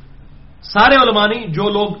 سارے علماء نہیں, جو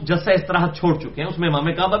لوگ جلسہ استراحت چھوڑ چکے ہیں اس میں امام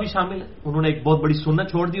کعبہ بھی شامل ہے. انہوں نے ایک بہت بڑی سنت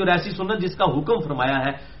چھوڑ دی, اور ایسی سنت جس کا حکم فرمایا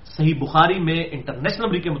ہے صحیح بخاری میں انٹرنیشنل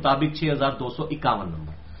نمبر کے مطابق 6251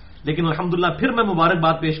 نمبر. لیکن الحمدللہ پھر میں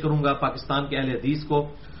مبارکباد پیش کروں گا پاکستان کے اہل حدیث کو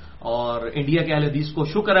اور انڈیا کے اہل حدیث کو.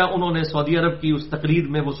 شکر ہے انہوں نے سعودی عرب کی اس تقریر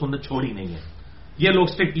میں وہ سنت چھوڑی نہیں ہے. یہ لوگ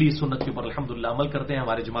اسٹرکٹلی اس سنت کے اوپر الحمدللہ عمل کرتے ہیں.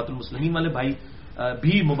 ہمارے جماعت المسلمین والے بھائی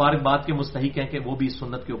بھی مبارکباد کے مستحق ہیں کہ وہ بھی اس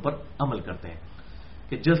سنت کے اوپر عمل کرتے ہیں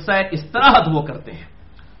کہ جلسہ استراحت وہ کرتے ہیں.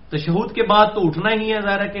 تشہد کے بعد تو اٹھنا ہی ہے,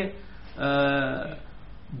 ظاہر ہے کہ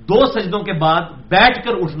 2 سجدوں کے بعد بیٹھ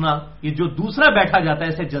کر اٹھنا, یہ جو دوسرا بیٹھا جاتا ہے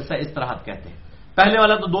اسے جلسہ استراحت کہتے ہیں. پہلے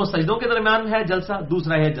والا تو 2 سجدوں کے درمیان ہے جلسہ,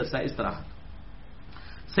 دوسرا ہے جلسہ استراحت.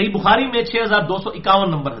 صحیح بخاری میں 6251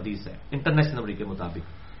 نمبر حدیث ہے انٹرنیشنل نمبر کے مطابق.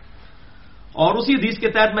 اور اسی حدیث کے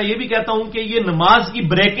تحت میں یہ بھی کہتا ہوں کہ یہ نماز کی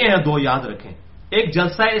بریکیں ہیں 2, یاد رکھیں. ایک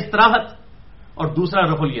جلسہ استراحت اور دوسرا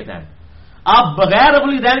رفع الیدین. آپ بغیر رفع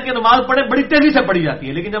الیدین کے نماز پڑھیں بڑی تیزی سے پڑھی جاتی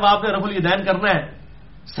ہے, لیکن جب آپ نے رفع الیدین کرنا ہے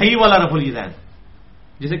صحیح والا رفع الیدین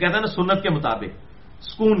جسے کہتے ہیں نا سنت کے مطابق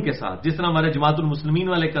سکون کے ساتھ, جس طرح ہمارے جماعت المسلمین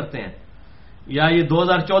والے کرتے ہیں, یا یہ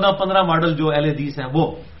 2014-15 ماڈل جو اہل حدیث ہیں وہ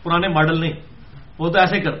پرانے ماڈل نہیں, وہ تو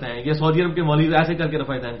ایسے کرتے ہیں. یہ سعودی عرب کے مولوی ایسے کر کے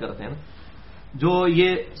رفع الیدین کرتے ہیں نا, جو یہ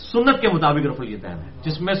سنت کے مطابق رفع الیدین ہے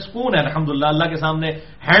جس میں سکون ہے الحمدللہ اللہ کے سامنے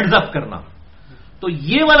ہینڈز اپ کرنا. تو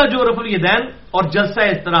یہ والا جو رفع الیدین اور جلسہ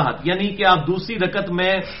استراحت یعنی کہ آپ دوسری رکعت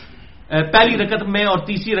میں پہلی رکعت میں اور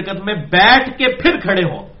تیسری رکعت میں بیٹھ کے پھر کھڑے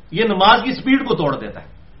ہوں, یہ نماز کی سپیڈ کو توڑ دیتا ہے.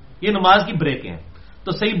 یہ نماز کی بریکیں ہیں. تو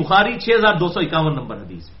صحیح بخاری 6251 نمبر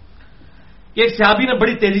حدیث کہ ایک صحابی نے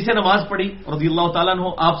بڑی تیزی سے نماز پڑھی رضی اللہ تعالیٰ عنہ.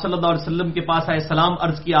 آپ صلی اللہ علیہ وسلم کے پاس آئے, سلام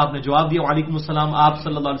عرض کیا, آپ نے جواب دیا وعلیکم السلام. آپ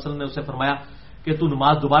صلی اللہ علیہ وسلم نے اسے فرمایا کہ تو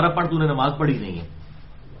نماز دوبارہ پڑھ, تو نے نماز پڑھی نہیں ہے,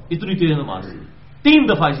 اتنی تیز نماز. 3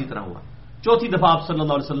 دفعہ اسی طرح ہوا. چوتھی دفعہ آپ صلی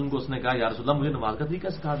اللہ علیہ وسلم کو اس نے کہا یا رسول اللہ مجھے نماز کا طریقہ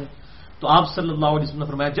سکھا دے. تو آپ صلی اللہ علیہ وسلم نے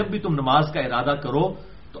فرمایا جب بھی تم نماز کا ارادہ کرو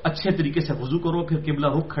تو اچھے طریقے سے وضو کرو, پھر قبلہ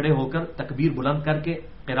رخ کھڑے ہو کر تکبیر بلند کر کے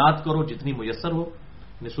قرات کرو جتنی میسر ہو,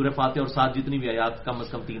 سورہ فاتحہ اور ساتھ جتنی بھی آیات, کم از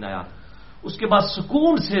کم 3 آیات. اس کے بعد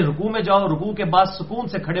سکون سے رکوع میں جاؤ, رکوع کے بعد سکون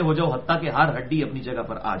سے کھڑے ہو جاؤ حتیٰ کہ ہر ہڈی اپنی جگہ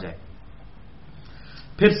پر آ جائے.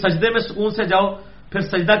 پھر سجدے میں سکون سے جاؤ, پھر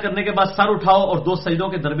سجدہ کرنے کے بعد سر اٹھاؤ اور 2 سجدوں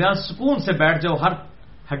کے درمیان سکون سے بیٹھ جاؤ, ہر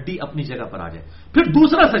ہڈی اپنی جگہ پر آ جائے. پھر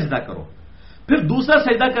دوسرا سجدہ کرو, پھر دوسرا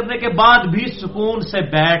سجدہ کرنے کے بعد بھی سکون سے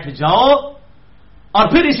بیٹھ جاؤ, اور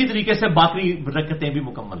پھر اسی طریقے سے باقی رکعتیں بھی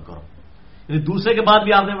مکمل کرو. یعنی دوسرے کے بعد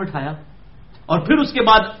بھی آپ نے بٹھایا اور پھر اس کے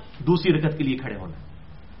بعد دوسری رکعت کے لیے کھڑے ہونا ہے.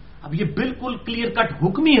 اب یہ بالکل کلیئر کٹ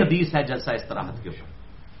حکمی حدیث ہے جلسہ استراحت کے اوپر.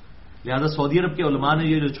 لہذا سعودی عرب کے علماء نے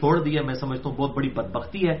یہ جو چھوڑ دیا میں سمجھتا ہوں بہت بڑی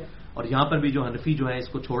بدبختی ہے, اور یہاں پر بھی جو حنفی جو ہے اس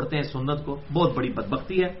کو چھوڑتے ہیں سنت کو, بہت بڑی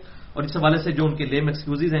بدبختی ہے. اور اس حوالے سے جو ان کے لیم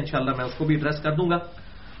ایکسکیوزز ہیں انشاءاللہ میں اس کو بھی ایڈریس کر دوں گا.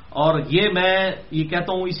 اور یہ میں یہ کہتا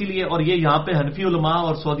ہوں اسی لیے, اور یہ یہاں پہ حنفی علماء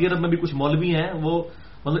اور سعودی عرب میں بھی کچھ مولوی ہیں, وہ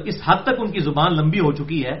مطلب اس حد تک ان کی زبان لمبی ہو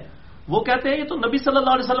چکی ہے, وہ کہتے ہیں یہ تو نبی صلی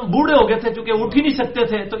اللہ علیہ وسلم بوڑھے ہو گئے تھے چونکہ اٹھ ہی نہیں سکتے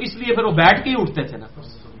تھے تو اس لیے پھر وہ بیٹھ کے ہی اٹھتے تھے نا.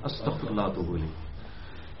 استغفر اللہ تو بولی,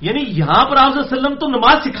 یعنی یہاں پر آپ صلی اللہ علیہ وسلم تو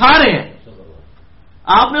نماز سکھا رہے ہیں.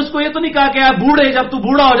 آپ نے اس کو یہ تو نہیں کہا کہ آپ بوڑھے جب تو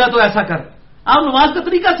بوڑھا ہو جائے تو ایسا کر, آپ نماز کا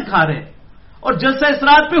طریقہ سکھا رہے ہیں. اور جلسہ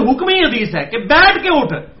استراحت پہ حکمی حدیث ہے کہ بیٹھ کے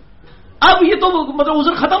اٹھ. اب یہ تو مطلب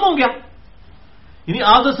عذر ختم ہو گیا. یعنی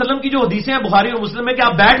آپ صلی اللہ علیہ وسلم کی جو حدیثیں ہیں بخاری اور مسلم میں کہ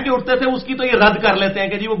آپ بیٹھ کے اٹھتے تھے اس کی تو یہ رد کر لیتے ہیں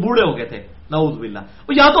کہ جی وہ بوڑھے ہو گئے تھے, نعوذ باللہ.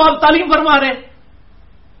 یا تو آپ تعلیم فرما رہے ہیں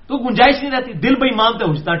تو گنجائش نہیں رہتی. دل بھائی مانتے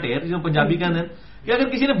حجتا ٹیر جو پنجابی کہتے ہیں کہ اگر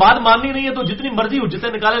کسی نے بات ماننی نہیں ہے تو جتنی مرضی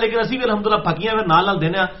حجتیں نکالے, لیکن اسی بھی الحمدللہ پھکیاں میں نال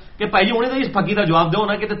دینا کہ بھائی جی انہیں تو اس پھکی کا جواب دو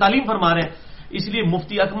نا کہ تعلیم فرما رہے ہیں. اس لیے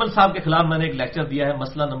مفتی اکمل صاحب کے خلاف میں نے ایک لیکچر دیا ہے,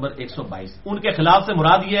 مسئلہ نمبر 122. ان کے خلاف سے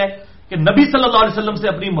مراد یہ ہے کہ نبی صلی اللہ علیہ وسلم سے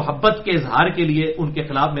اپنی محبت کے اظہار کے لیے ان کے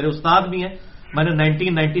خلاف میرے استاد بھی ہیں. میں نے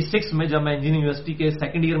 1996 میں جب میں انجینئرنگ یونیورسٹی کے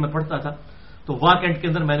سیکنڈ ایئر میں پڑھتا تھا تو واہ کینٹ کے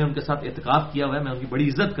اندر میں نے ان کے ساتھ اعتکاف کیا ہوا ہے. میں ان کی بڑی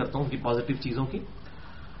عزت کرتا ہوں ان کی پازیٹیو چیزوں کی,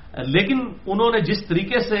 لیکن انہوں نے جس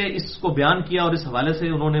طریقے سے اس کو بیان کیا اور اس حوالے سے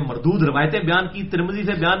انہوں نے مردود روایتیں بیان کی, ترمذی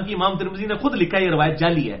سے بیان کی. امام ترمذی نے خود لکھا یہ روایت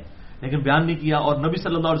جعلی ہے لیکن بیان نہیں کیا. اور نبی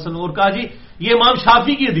صلی اللہ علیہ وسلم اور کہا جی یہ امام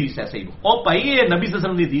شافی کی حدیث ہے. صحیح او بھائی یہ نبی صلی اللہ علیہ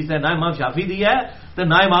وسلم کی حدیث ہے, نہ امام شافی دی ہے تو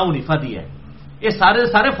نہ امام حنیفہ دی ہے. یہ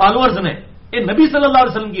سارے فالوورز نے, یہ نبی صلی اللہ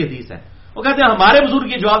علیہ وسلم کی حدیث ہے. وہ کہتے ہیں ہمارے بزرگ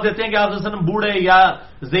یہ جواب دیتے ہیں کہ آپ صلی اللہ علیہ وسلم بوڑھے یا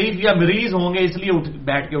ضعیف یا مریض ہوں گے اس لیے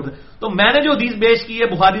بیٹھ کے اٹھے. تو میں نے جو حدیث پیش کی ہے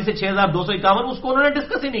بخاری سے 6251 اس کو انہوں نے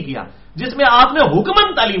ڈسکس ہی نہیں کیا, جس میں آپ نے حکمن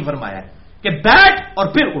تعلیم فرمایا ہے کہ بیٹھ اور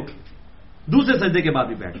پھر اٹھ, دوسرے سجدے کے بعد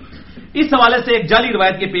بھی بیٹھ. اس حوالے سے ایک جعلی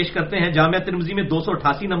روایت کے پیش کرتے ہیں جامعہ ترمذی میں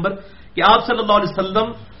 288 نمبر کہ آپ صلی اللہ علیہ وسلم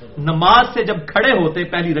نماز سے جب کھڑے ہوتے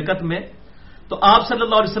پہلی رکعت میں تو آپ صلی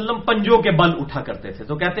اللہ علیہ وسلم پنجوں کے بل اٹھا کرتے تھے.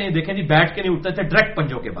 تو کہتے ہیں دیکھیں جی بیٹھ کے نہیں اٹھتے تھے, ڈائریکٹ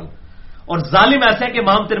پنجوں کے بل. اور ظالم ایسا ہے کہ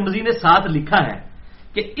امام ترمذی نے ساتھ لکھا ہے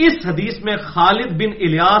کہ اس حدیث میں خالد بن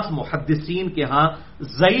الیاس محدثین کے ہاں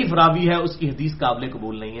ضعیف راوی ہے, اس کی حدیث قابل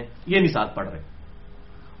قبول نہیں ہے. یہ نہیں ساتھ پڑھ رہے.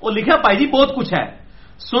 وہ لکھا بھائی جی بہت کچھ ہے.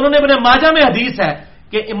 سنن ابن ماجہ میں حدیث ہے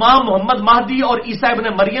کہ امام محمد مہدی اور عیسیٰ ابن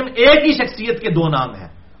مریم ایک ہی شخصیت کے دو نام ہیں,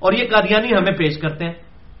 اور یہ قادیانی ہمیں پیش کرتے ہیں.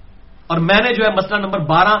 اور میں نے جو ہے مسئلہ نمبر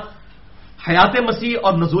 12 حیات مسیح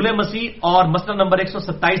اور نزول مسیح اور مسئلہ نمبر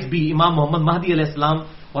 127 بھی امام محمد مہدی علیہ السلام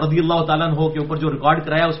اور رضی اللہ تعالیٰ عنہ کے اوپر جو ریکارڈ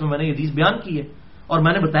کرایا اس میں میں نے یہ حدیث بیان کی ہے, اور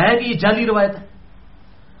میں نے بتایا کہ یہ جعلی روایت ہے.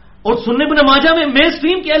 اور سنن ابن ماجہ میں مین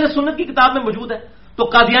اسٹریم کی اہل سنت کی کتاب میں موجود ہے. تو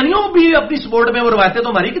قادیانیوں بھی اپنی سپورٹ میں وہ روایتیں تو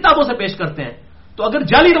ہماری کتابوں سے پیش کرتے ہیں. تو اگر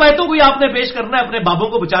جعلی روایتوں کو آپ نے پیش کرنا ہے اپنے بابوں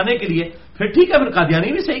کو بچانے کے لیے پھر ٹھیک ہے, پھر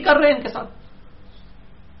قادیانی بھی صحیح کر رہے ہیں ان کے ساتھ.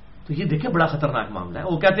 تو یہ دیکھیں بڑا خطرناک معاملہ ہے.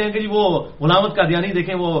 وہ کہتے ہیں کہ جی وہ غلامت قادیانی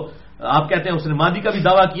دیکھیں, وہ آپ کہتے ہیں اس نے مہدی کا بھی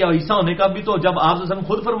دعویٰ کیا اور عیسیٰ ہونے کا بھی. تو جب آپ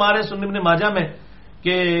خود فرما رہے ہیں سنن ابن ماجہ میں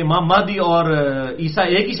کہ امام مہدی اور عیسیٰ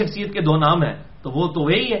ایک ہی شخصیت کے دو نام ہیں تو وہ تو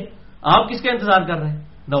وہی ہے, آپ کس کا انتظار کر رہے ہیں؟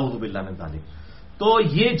 نعوذ باللہ من ذالک. تو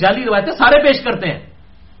یہ جعلی روایتیں سارے پیش کرتے ہیں.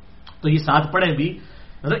 تو یہ ساتھ پڑھیں بھی,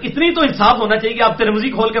 مطلب اتنی تو انصاف ہونا چاہیے کہ آپ ترمذی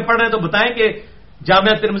کھول کے پڑھ رہے ہیں تو بتائیں کہ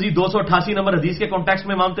جامعہ ترمذی 288 نمبر حدیث کے کانٹیکسٹ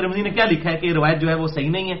میں امام ترمذی نے کیا لکھا ہے کہ یہ روایت جو ہے وہ صحیح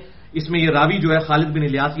نہیں ہے, اس میں یہ راوی جو ہے خالد بن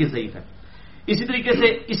الیاس یہ ضعیف ہے. اسی طریقے سے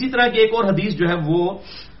اسی طرح کی ایک اور حدیث جو ہے وہ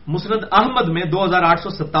مسند احمد میں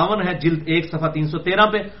 2857 ہے, جلد 1 صفحہ 313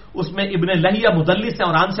 پہ. اس میں ابن لہیہ مدلس ہیں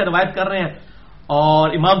اور عن سے روایت کر رہے ہیں, اور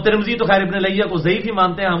امام ترمذی تو خیر ابن لہیہ کو ضعیف ہی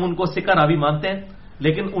مانتے ہیں, ہم ان کو ثقہ راوی مانتے ہیں,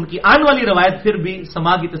 لیکن ان کی آن والی روایت پھر بھی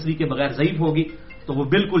سما کی تصریح کے بغیر ضعیف ہوگی. تو وہ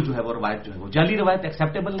بالکل جو ہے وہ روایت جو ہے وہ جعلی روایت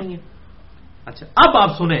ایکسیپٹیبل نہیں ہے. اچھا اب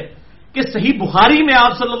آپ سنیں کہ صحیح بخاری میں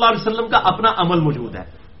آپ صلی اللہ علیہ وسلم کا اپنا عمل موجود ہے.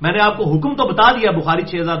 میں نے آپ کو حکم تو بتا دیا بخاری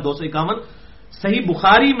 6251, صحیح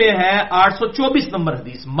بخاری میں ہے 824 نمبر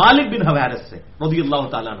حدیث مالک بن حویرث سے رضی اللہ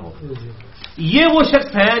تعالیٰ عنہ. یہ وہ شخص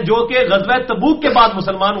ہیں جو کہ غزوہ تبوک کے بعد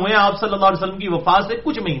مسلمان ہوئے ہیں آپ صلی اللہ علیہ وسلم کی وفات سے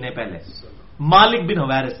کچھ مہینے پہلے. مالک بن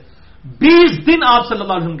حویرث 20 دن آپ صلی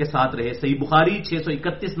اللہ علیہ وسلم کے ساتھ رہے. صحیح بخاری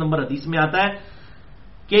 631 نمبر حدیث میں آتا ہے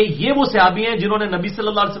کہ یہ وہ صحابی ہیں جنہوں نے نبی صلی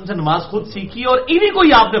اللہ علیہ وسلم سے نماز خود سیکھی, اور انہی کو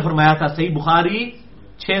ہی آپ نے فرمایا تھا. صحیح بخاری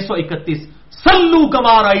 631 سلو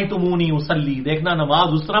کما رأیتمونی اصلی, دیکھنا نماز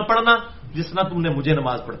اس طرح پڑھنا جس طرح تم نے مجھے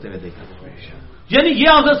نماز پڑھتے ہوئے دیکھا. یعنی یہ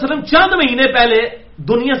آپ صلی اللہ علیہ وسلم چند مہینے پہلے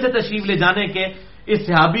دنیا سے تشریف لے جانے کے اس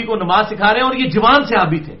صحابی کو نماز سکھا رہے ہیں, اور یہ جوان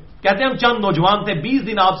صحابی تھے. کہتے ہیں ہم چند نوجوان تھے, 20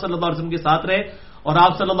 دن آپ صلی اللہ علیہ وسلم کے ساتھ رہے اور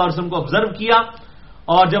آپ صلی اللہ علیہ وسلم کو آبزرو کیا,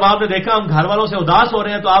 اور جب آپ نے دیکھا ہم گھر والوں سے اداس ہو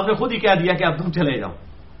رہے ہیں تو آپ نے خود ہی کہہ دیا کہ اب تم چلے جاؤ.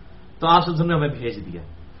 تو آپ سے نے ہمیں بھیج دیا.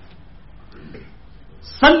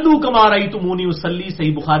 سلو کما رأیتمونی اصلی،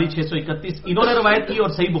 صحیح بخاری 631 انہوں نے روایت کی. اور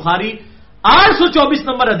صحیح بخاری 824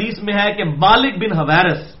 نمبر حدیث میں ہے کہ مالک بن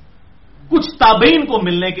حویرث کچھ تابعین کو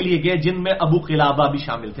ملنے کے لیے گئے جن میں ابو قلابہ بھی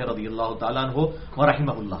شامل تھے رضی اللہ تعالیٰ عنہ و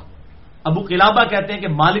رحمہ اللہ. ابو قلابہ کہتے ہیں کہ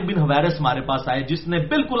مالک بن حویرث ہمارے پاس آئے جس نے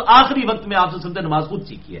بالکل آخری وقت میں آپ سے سنتے نماز خود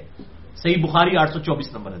سیکھی ہے. صحیح بخاری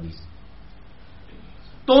 824 نمبر حدیث.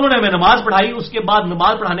 تو انہوں نے ہمیں نماز پڑھائی. اس کے بعد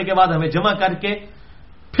نماز پڑھانے کے بعد ہمیں جمع کر کے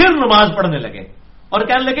پھر نماز پڑھنے لگے اور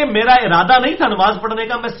کہنے لگے میرا ارادہ نہیں تھا نماز پڑھنے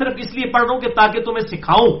کا، میں صرف اس لیے پڑھ رہا ہوں کہ تاکہ تمہیں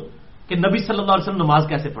سکھاؤں کہ نبی صلی اللہ علیہ وسلم نماز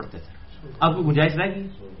کیسے پڑھتے تھے. آپ کو گنجائش رہے گی؟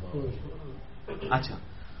 اچھا،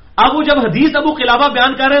 اب وہ جب حدیث ابو قلابہ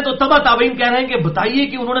بیان کر رہے ہیں تو تبع تابعین کہہ رہے ہیں کہ بتائیے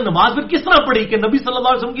کہ انہوں نے نماز پھر کس طرح پڑھی کہ نبی صلی اللہ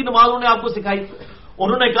علیہ وسلم کی نماز انہوں نے آپ کو سکھائی.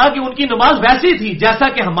 انہوں نے کہا کہ ان کی نماز ویسی تھی جیسا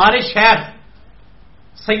کہ ہمارے شیخ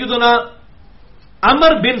سیدنا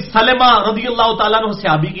عمر بن سلمہ رضی اللہ تعالیٰ عنہ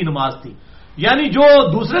صحابی کی نماز تھی. یعنی جو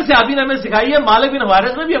دوسرے صحابی نے ہمیں سکھائی ہے مالک بن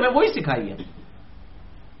حویرث نے بھی ہمیں وہی سکھائی ہے.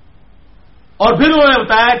 اور پھر انہوں نے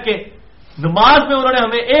بتایا کہ نماز میں انہوں نے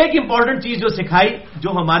ہمیں ایک امپورٹنٹ چیز جو سکھائی جو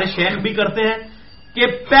ہمارے شیخ بھی کرتے ہیں کہ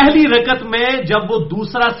پہلی رکعت میں جب وہ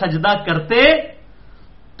دوسرا سجدہ کرتے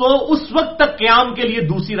تو اس وقت تک قیام کے لیے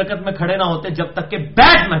دوسری رکعت میں کھڑے نہ ہوتے جب تک کہ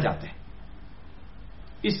بیٹھ نہ جاتے.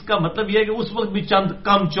 اس کا مطلب یہ ہے کہ اس وقت بھی چند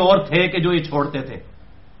کم چور تھے کہ جو یہ چھوڑتے تھے.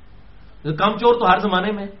 کم چور تو ہر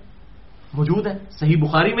زمانے میں موجود ہے. صحیح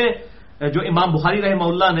بخاری میں جو امام بخاری رحمہ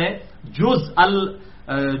اللہ نے جز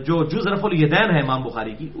رفع الیدین ہے امام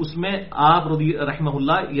بخاری کی، اس میں آپ رحمہ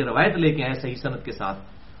اللہ یہ روایت لے کے آئے صحیح سند کے ساتھ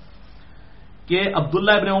کہ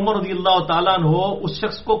عبداللہ ابن عمر رضی اللہ تعالیٰ عنہ اس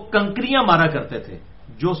شخص کو کنکریاں مارا کرتے تھے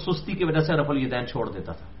جو سستی کی وجہ سے رفع الیدین چھوڑ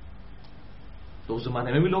دیتا تھا. تو اس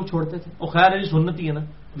زمانے میں بھی لوگ چھوڑتے تھے. او خیر ہے جی سنت ہی ہے نا،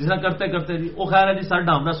 جس طرح کرتے کرتے جی او خیر ہے جی سر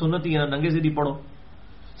ڈھامنا سنت ہی ہے نا، ننگے سیدھی پڑھو.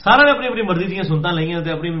 سارا نے اپنی اپنی مرضی دیا سنتا نہیں ہے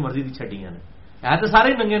اپنی اپنی مرضی دی چھٹیاں نے ہے تو سارے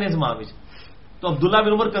ننگے نے اس ماہ میں. تو عبداللہ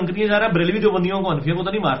بن عمر کنکریاں جا رہا ہے. بریلوی دیوبندیوں کو حنفیوں کو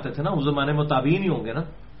تو نہیں مارتے تھے نا، اس زمانے میں تابعین ہی ہوں گے نا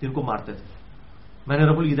جن کو مارتے تھے. میں نے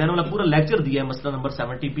رفع الیدین والا پورا لیکچر دیا ہے مسئلہ نمبر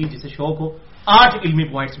 70 جسے شوق ہو. 8 علمی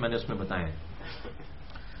پوائنٹس میں نے اس میں بتائے ہیں.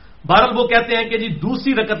 بہرحال وہ کہتے ہیں کہ جی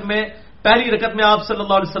دوسری رکعت میں پہلی رکعت میں آپ صلی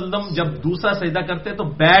اللہ علیہ وسلم جب دوسرا سجدہ کرتے تو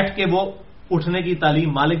بیٹھ کے وہ اٹھنے کی تعلیم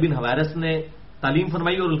مالک بن حویرث نے تعلیم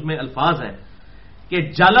فرمائی اور اس میں الفاظ ہیں کہ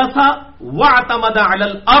جلسا واعتمد علی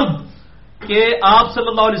الارض کہ آپ صلی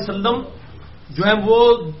اللہ علیہ وسلم جو ہے وہ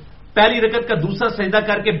پہلی رکعت کا دوسرا سجدہ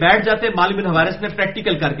کر کے بیٹھ جاتے. مالک بن حویرث نے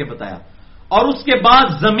پریکٹیکل کر کے بتایا اور اس کے بعد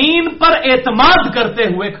زمین پر اعتماد کرتے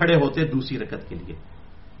ہوئے کھڑے ہوتے دوسری رکعت کے لیے.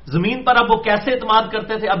 زمین پر اب وہ کیسے اعتماد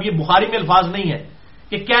کرتے تھے؟ اب یہ بخاری میں الفاظ نہیں ہے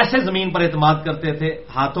کہ کیسے زمین پر اعتماد کرتے تھے.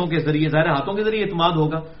 ہاتھوں کے ذریعے، ظاہر ہاتھوں کے ذریعے اعتماد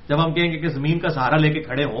ہوگا. جب ہم کہیں گے کہ زمین کا سہارا لے کے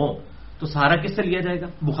کھڑے ہوں تو سہارا کس سے لیا جائے گا؟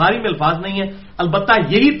 بخاری میں الفاظ نہیں ہے. البتہ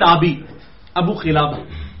یہی تابعی ابو قلابہ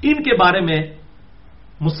ان کے بارے میں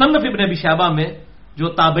مصنف ابن ابی شیبہ میں جو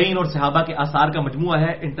تابعین اور صحابہ کے آثار کا مجموعہ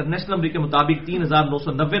ہے انٹرنیشنل نمبر کے مطابق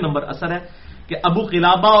 3990 نمبر اثر ہے کہ ابو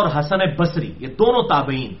قلابہ اور حسن بصری یہ دونوں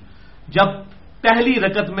تابعین جب پہلی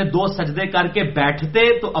رکعت میں 2 سجدے کر کے بیٹھتے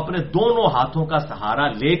تو اپنے دونوں ہاتھوں کا سہارا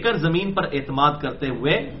لے کر زمین پر اعتماد کرتے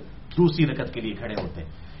ہوئے دوسری رکعت کے لیے کھڑے ہوتے.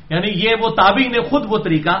 یعنی یہ وہ تابعی نے خود وہ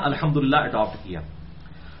طریقہ الحمدللہ اڈاپٹ کیا.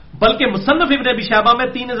 بلکہ مصنف ابن ابی شیبہ میں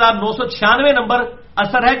 3996 نمبر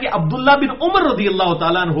اثر ہے کہ عبداللہ بن عمر رضی اللہ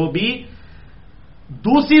تعالیٰ عنہ بھی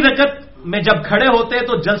دوسری رکعت میں جب کھڑے ہوتے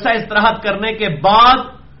تو جلسہ استراحت کرنے کے بعد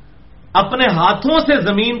اپنے ہاتھوں سے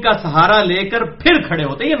زمین کا سہارا لے کر پھر کھڑے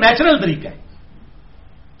ہوتے. یہ نیچرل طریقہ ہے،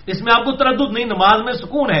 اس میں آپ کو تردد نہیں، نماز میں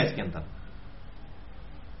سکون ہے اس کے اندر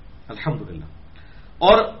الحمدللہ.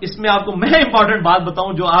 اور اس میں آپ کو میں امپورٹنٹ بات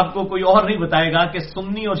بتاؤں جو آپ کو کوئی اور نہیں بتائے گا کہ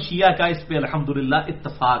سنی اور شیعہ کا اس پہ الحمدللہ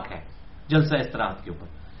اتفاق ہے جلسہ استراحت کے اوپر.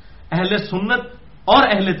 اہل سنت اور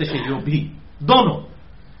اہل تشیع بھی دونوں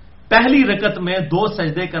پہلی رکعت میں 2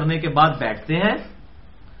 سجدے کرنے کے بعد بیٹھتے ہیں،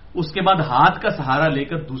 اس کے بعد ہاتھ کا سہارا لے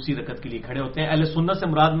کر دوسری رکعت کے لیے کھڑے ہوتے ہیں. اہل سنت سے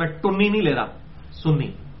مراد میں ٹنی نہیں لے رہا، سنی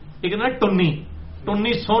ٹھیک ہے نا.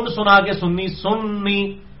 ٹنی سنا کے سنی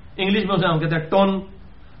انگلش میں اسے ہم کہتے ہیں ٹون،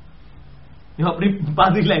 اپنی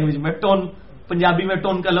پادری لینگویج میں ٹون، پنجابی میں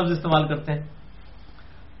ٹون کا لفظ استعمال کرتے ہیں.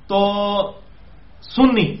 تو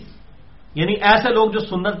سنی یعنی ایسے لوگ جو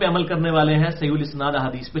سنت پہ عمل کرنے والے ہیں، صحیح الاسناد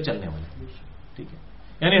احادیث پہ چلنے والے ہیں. ٹھیک ہے،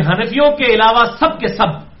 یعنی حنفیوں کے علاوہ سب کے سب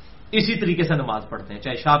اسی طریقے سے نماز پڑھتے ہیں،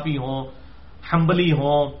 چاہے شافعی ہوں، حنبلی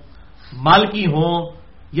ہوں، مالکی ہوں،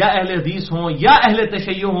 یا اہل حدیث ہوں یا اہل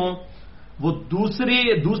تشیع ہوں. وہ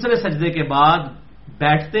دوسرے سجدے کے بعد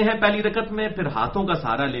بیٹھتے ہیں پہلی رکعت میں، پھر ہاتھوں کا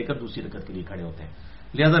سہارا لے کر دوسری رکعت کے لیے کھڑے ہوتے ہیں.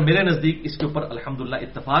 لہذا میرے نزدیک اس کے اوپر الحمدللہ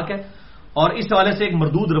اتفاق ہے. اور اس حوالے سے ایک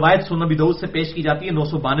مردود روایت سنن ابی داؤد سے پیش کی جاتی ہے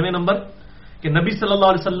 992 نمبر کہ نبی صلی اللہ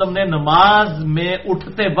علیہ وسلم نے نماز میں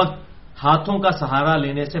اٹھتے وقت ہاتھوں کا سہارا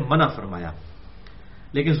لینے سے منع فرمایا،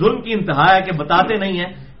 لیکن ظلم کی انتہا ہے کہ بتاتے نہیں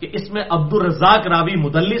ہیں کہ اس میں عبد الرزاق راوی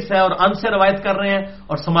مدلس ہے اور ان سے روایت کر رہے ہیں،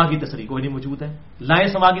 اور سما کی تصریح کوئی نہیں موجود ہے. لائیں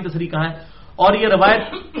سما کی تصریح کہاں ہے؟ اور یہ روایت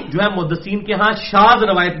جو ہے محدثین کے ہاں شاذ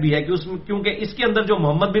روایت بھی ہے کہ اس میں، کیونکہ اس کے اندر جو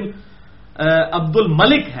محمد بن عبد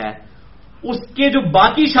الملک ہے اس کے جو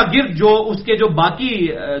باقی شاگرد اس کے جو باقی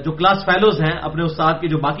جو کلاس فیلوز ہیں اپنے استاد کے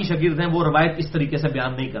جو باقی شاگرد ہیں وہ روایت اس طریقے سے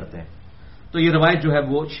بیان نہیں کرتے ہیں، تو یہ روایت جو ہے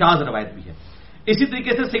وہ شاذ روایت بھی ہے. اسی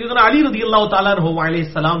طریقے سے سیدنا علی رضی اللہ تعالیٰ عنہ علیہ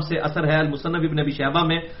السلام سے اثر ہے المصنف ابن ابی شیبہ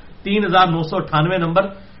میں 3998 نمبر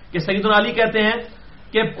کہ سیدنا علی کہتے ہیں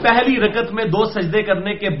کہ پہلی رکعت میں 2 سجدے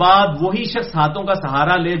کرنے کے بعد وہی شخص ہاتھوں کا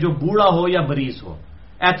سہارا لے جو بوڑھا ہو یا مریض ہو.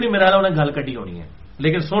 ایتھوی میرا انہیں گل کٹی ہونی ہے،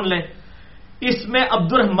 لیکن سن لیں اس میں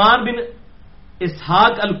عبد الرحمان بن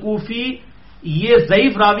اسحاق الکوفی یہ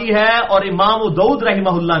ضعیف راوی ہے، اور امام داؤد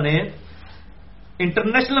رحمہ اللہ نے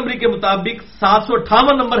انٹرنیشنل نمبر کے مطابق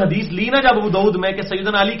 758 نمبر حدیث لی نا جب ابو داؤد میں کہ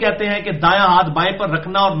سیدنا علی کہتے ہیں کہ دایاں ہاتھ بائیں پر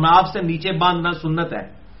رکھنا اور ناف سے نیچے باندھنا سنت ہے،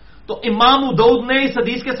 تو امام ابو داؤد نے اس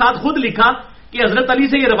حدیث کے ساتھ خود لکھا کہ حضرت علی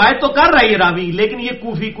سے یہ روایت تو کر رہا ہے یہ راوی، لیکن یہ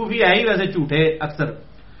کوفی ہے ہی ویسے جھوٹے اکثر.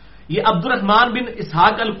 یہ عبد الرحمان بن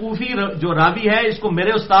اسحاق الکوفی جو راوی ہے اس کو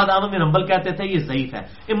میرے استاد احمد بن حنبل کہتے تھے یہ ضعیف ہے.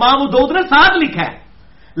 امام ابو داؤد نے ساتھ لکھا ہے،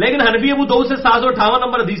 لیکن حنفی ابو داؤد سے 758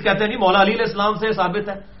 نمبر حدیث کہتے ہیں نہیں مولا علی علیہ السلام سے ثابت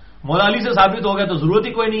ہے. مولا علی سے ثابت ہو گیا تو ضرورت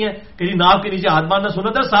ہی کوئی نہیں ہے کہ جی ناف کے نیچے ہاتھ باندھنا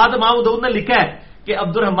سنت ہے. ساتھ امام ابو داؤد نے لکھا ہے کہ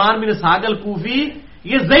عبد الرحمان بن اسحاق الکوفی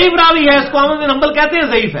یہ ضعیف راوی ہے، اس کو احمد بن حنبل کہتے ہیں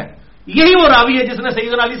ضعیف ہے. یہی وہ راوی ہے جس نے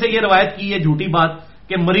سیدنا علی سے یہ روایت کی ہے جھوٹی بات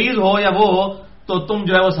کہ مریض ہو یا وہ ہو تو تم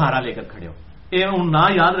جو ہے وہ سہارا لے کر کھڑے ہو. نہ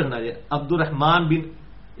یاد رکھنا جائے عبد الرحمان بن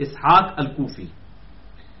اسحاق الکوفی.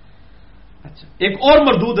 اچھا ایک اور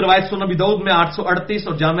مردود روایت سنن ابی داؤد میں 838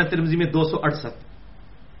 اور جامع ترمذی میں 268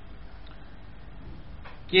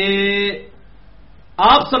 کہ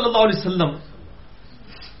آپ صلی اللہ علیہ وسلم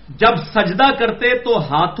جب سجدہ کرتے تو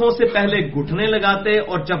ہاتھوں سے پہلے گھٹنے لگاتے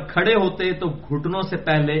اور جب کھڑے ہوتے تو گھٹنوں سے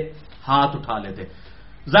پہلے ہاتھ اٹھا لیتے.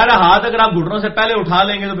 ظاہر ہاتھ اگر آپ گھٹنوں سے پہلے اٹھا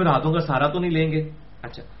لیں گے تو پھر ہاتھوں کا سہارا تو نہیں لیں گے.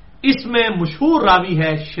 اچھا اس میں مشہور راوی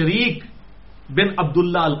ہے شریک بن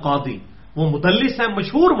عبداللہ القاضی، وہ مدلس ہیں،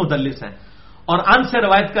 مشہور مدلس ہیں اور ان سے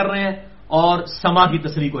روایت کر رہے ہیں اور سما کی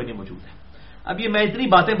تصریح کوئی نہیں موجود ہے. اب یہ میں اتنی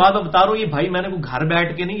باتیں بعد میں بتا رہا ہوں، یہ بھائی میں نے کوئی گھر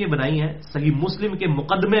بیٹھ کے نہیں یہ بنائی ہے، صحیح مسلم کے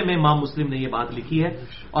مقدمے میں امام مسلم نے یہ بات لکھی ہے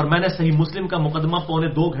اور میں نے صحیح مسلم کا مقدمہ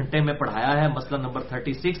 2.25 گھنٹے میں پڑھایا ہے. مسئلہ نمبر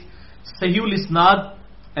 36 صحیح الاسناد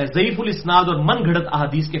ضعیف الاسناد اور من گھڑت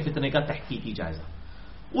احادیث کے فتنے کا تحقیقی جائزہ.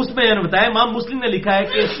 اس میں نے بتایا امام مسلم نے لکھا ہے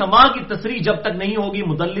کہ سما کی تصریح جب تک نہیں ہوگی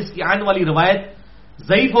مدلس کی عین والی روایت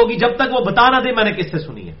ضعیف ہوگی جب تک وہ بتا نہ دے میں نے کس سے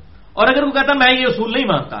سنی ہے. اور اگر وہ کہتا میں یہ اصول نہیں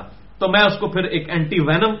مانتا تو میں اس کو پھر ایک اینٹی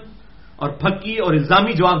وینم اور پھکی اور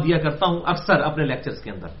الزامی جواب دیا کرتا ہوں اکثر اپنے لیکچرز کے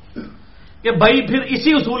اندر کہ بھائی پھر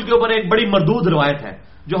اسی اصول کے اوپر ایک بڑی مردود روایت ہے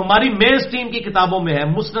جو ہماری مین سٹریم کی کتابوں میں ہے،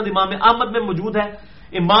 مسند امام احمد میں موجود ہے،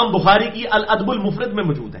 امام بخاری کی الادب المفرد میں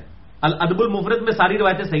موجود ہے. الادب المفرد میں ساری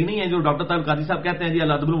روایتیں صحیح نہیں ہیں جو ڈاکٹر طارق قادری صاحب کہتے ہیں جی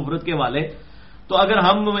الادب المفرد کے والے، تو اگر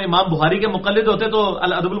ہم امام بخاری کے مقلد ہوتے تو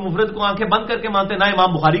الادب المفرد کو آنکھیں بند کر کے مانتے. نہ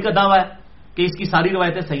امام بخاری کا دعویٰ ہے کہ اس کی ساری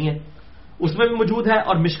روایتیں صحیح ہیں، اس میں بھی موجود ہے.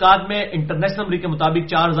 اور مشکات میں انٹرنیشنل نمبر کے مطابق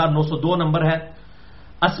 4902 نمبر ہے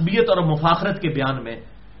عصبیت اور مفاخرت کے بیان میں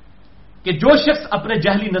کہ جو شخص اپنے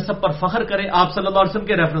جہلی نسب پر فخر کرے، آپ صلی اللہ علیہ وسلم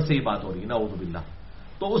کے ریفرنس سے یہ بات ہو رہی ہے نعوذ باللہ،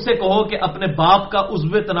 تو اسے کہو کہ اپنے باپ کا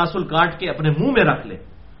عضو تناسل کاٹ کے اپنے منہ میں رکھ لے.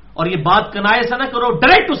 اور یہ بات کنائے سے نہ کرو،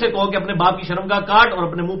 ڈائریکٹ اسے کہو کہ اپنے باپ کی شرمگاہ کاٹ اور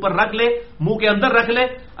اپنے منہ پر رکھ لے، منہ کے اندر رکھ لے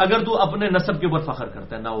اگر تو اپنے نسب کے اوپر فخر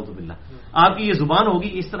کرتا ہے. نعوذ باللہ آپ کی یہ زبان ہوگی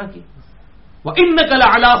اس طرح کی. وَإِنَّكَ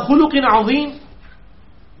لَعَلَىٰ خُلُقٍ عَظِيمٍ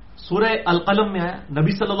سورہ القلم میں آیا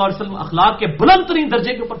نبی صلی اللہ علیہ وسلم اخلاق کے بلند ترین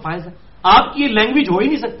درجے کے اوپر فائز ہے. آپ کی یہ لینگویج ہو ہی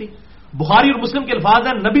نہیں سکتی. بخاری اور مسلم کے الفاظ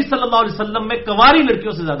ہیں نبی صلی اللہ علیہ وسلم میں کنواری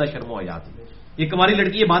لڑکیوں سے زیادہ شرم و حیا تھی. یہ کنواری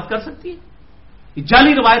لڑکی یہ بات کر سکتی ہے؟ یہ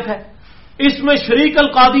جعلی روایت ہے. اس میں شریک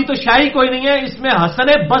القاضی تو شاہی کوئی نہیں ہے، اس میں حسن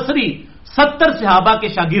بصری 70 صحابہ کے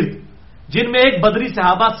شاگرد جن میں ایک بدری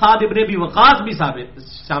صحابہ سعد ابن ابی وقاص بھی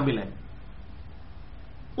شامل ہیں،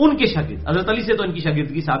 ان کے شاگرد. حضرت علی سے تو ان کی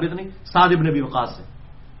شاگردگی ثابت نہیں، سعد ابن ابی وقاص سے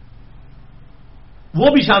وہ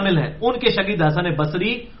بھی شامل ہیں. ان کے شاگرد حسن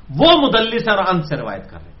بصری وہ مدلس ہیں اور ان سے روایت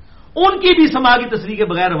کر رہے ہیں، ان کی بھی سما کی تصریح کے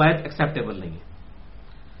بغیر روایت ایکسیپٹیبل نہیں ہے.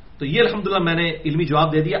 تو یہ الحمدللہ میں نے علمی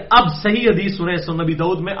جواب دے دیا. اب صحیح حدیث سنیں سنن نبی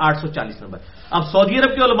داؤد میں 840 نمبر. اب سعودی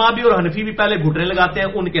عرب کے علماء بھی اور حنفی بھی پہلے گھٹنے لگاتے ہیں،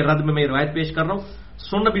 ان کے رد میں روایت پیش کر رہا ہوں.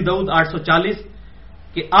 سنن نبی داؤد 840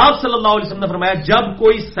 کہ آپ صلی اللہ علیہ وسلم نے فرمایا جب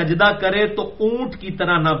کوئی سجدہ کرے تو اونٹ کی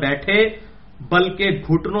طرح نہ بیٹھے بلکہ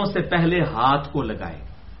گھٹنوں سے پہلے ہاتھ کو لگائے.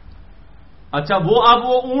 اچھا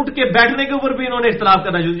وہ اونٹ کے بیٹھنے کے اوپر بھی انہوں نے اختلاف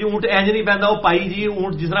کرنا شروع جی اونٹ اینج نہیں بہنتا وہ پائی جی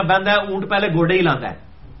اونٹ جس طرح بہنتا ہے اونٹ پہلے گوڈے ہی لاتا ہے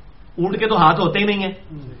اونٹ کے تو ہاتھ ہوتے ہی نہیں ہیں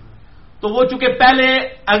تو وہ چونکہ پہلے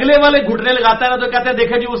اگلے والے گھٹنے لگاتا ہے نا تو کہتے ہیں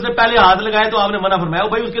دیکھیں جی اس نے پہلے ہاتھ لگائے تو آپ نے منع فرمایا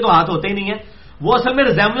بھائی اس کے تو ہاتھ ہوتے ہی نہیں ہے وہ اصل میں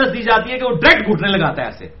ریزیمبلنس دی جاتی ہے کہ وہ ڈائریکٹ گھٹنے لگاتا ہے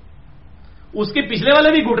ایسے اس کے پچھلے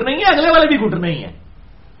والے بھی گھٹنے ہی ہیں اگلے والے بھی گھٹنے ہی ہیں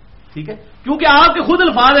ٹھیک ہے کیونکہ آپ کے خود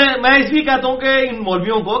الفاظ ہیں میں اس لیے کہتا ہوں کہ ان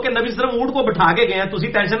مولویوں کو کہ نبی صرف اونٹ کو بٹھا کے گئے ہیں تسی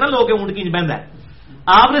ٹینشن نہ لو کہ اونٹ کی بند ہے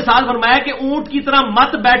آپ نے ساتھ فرمایا کہ اونٹ کی طرح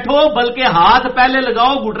مت بیٹھو بلکہ ہاتھ پہلے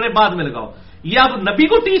لگاؤ گھٹنے بعد میں لگاؤ یہ آپ نبی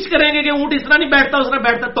کو ٹیچ کریں گے کہ اونٹ اس طرح نہیں بیٹھتا اس طرح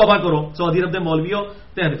بیٹھتا توبہ کرو سعودی عرب کے مولویوں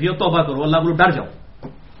حنفیوں توبہ کرو اللہ کو ڈر جاؤ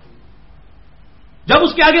جب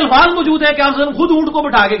اس کے آگے الفاظ موجود ہیں کہ آپ خود اونٹ کو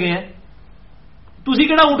بٹھا کے گئے ہیں تسی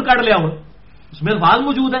کہڑا اونٹ کٹ لیا ہوں اس میں الفاظ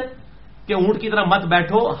موجود ہے کہ اونٹ کی طرح مت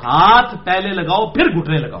بیٹھو ہاتھ پہلے لگاؤ پھر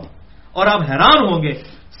گھٹنے لگاؤ اور آپ حیران ہوں گے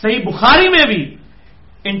صحیح بخاری میں بھی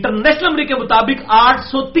انٹرنیشنل نمبر کے مطابق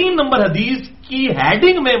 803 نمبر حدیث کی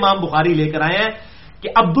ہیڈنگ میں امام بخاری لے کر آئے ہیں کہ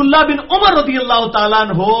عبداللہ بن عمر رضی اللہ تعالیٰ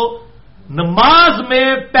عنہ نماز میں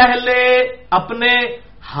پہلے اپنے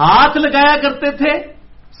ہاتھ لگایا کرتے تھے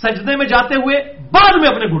سجدے میں جاتے ہوئے بعد میں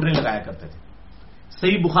اپنے گھٹنے لگایا کرتے تھے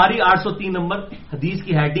صحیح بخاری 803 نمبر حدیث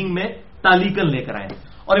کی ہیڈنگ میں تعلیقاً لے کر آئے ہیں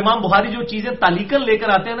اور امام بخاری جو چیزیں تعلیقاً لے کر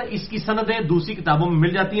آتے ہیں نا اس کی سندیں دوسری کتابوں میں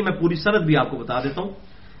مل جاتی ہیں میں پوری سند بھی آپ کو بتا دیتا ہوں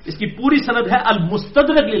اس کی پوری سند ہے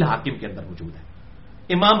المستدرک للحاکم کے اندر موجود ہے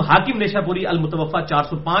امام حاکم نیشا پوری المتوفا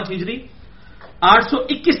 405 ہجری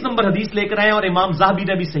 821 نمبر حدیث لے کر آئے اور امام زاہبی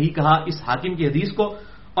نے بھی صحیح کہا اس حاکم کی حدیث کو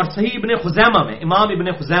اور صحیح ابن خزیمہ میں امام ابن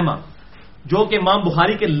خزیمہ جو کہ امام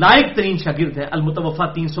بخاری کے لائق ترین شاگرد ہیں المتوفا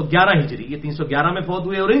 311 ہجری یہ 311 میں فوت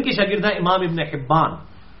ہوئے اور ان کی شاگرد ہیں امام ابن حبان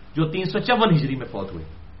جو 354 ہجری میں فوت ہوئے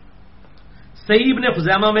صحیح ابن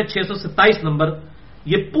خزیمہ میں 627 نمبر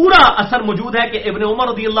یہ پورا اثر موجود ہے کہ ابن عمر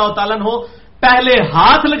رضی اللہ تعالیٰ عنہ پہلے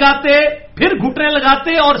ہاتھ لگاتے پھر گھٹنے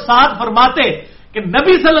لگاتے اور ساتھ فرماتے کہ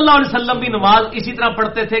نبی صلی اللہ علیہ وسلم بھی نماز اسی طرح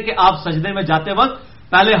پڑھتے تھے کہ آپ سجدے میں جاتے وقت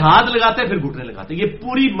پہلے ہاتھ لگاتے پھر گھٹنے لگاتے یہ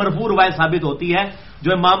پوری مرفوع روایت ثابت ہوتی ہے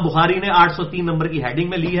جو امام بخاری نے 803 نمبر کی ہیڈنگ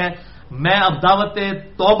میں لی ہے میں اب دعوت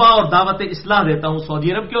توبہ اور دعوت اصلاح دیتا ہوں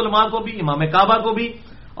سعودی عرب کے علماء کو بھی امام کعبہ کو بھی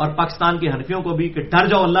اور پاکستان کے حنفیوں کو بھی کہ ڈر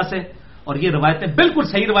جاؤ اللہ سے اور یہ روایتیں بالکل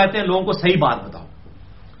صحیح روایتیں لوگوں کو صحیح بات بتاؤ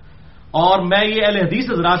اور میں یہ اہل حدیث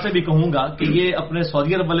حضرات سے بھی کہوں گا کہ یہ اپنے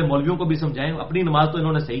سعودی عرب والے مولویوں کو بھی سمجھائیں اپنی نماز تو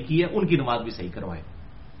انہوں نے صحیح کی ہے ان کی نماز بھی صحیح کروائیں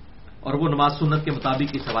اور وہ نماز سنت کے مطابق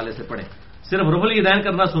اس حوالے سے پڑھیں صرف رفع الیدین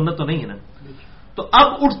کرنا سنت تو نہیں ہے نا تو اب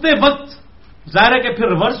اٹھتے وقت ظاہر ہے کہ پھر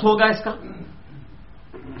ریورس ہوگا اس کا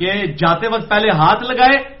کہ جاتے وقت پہلے ہاتھ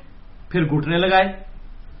لگائے پھر گھٹنے لگائے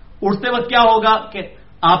اٹھتے وقت کیا ہوگا کہ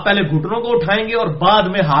آپ پہلے گھٹنوں کو اٹھائیں گے اور بعد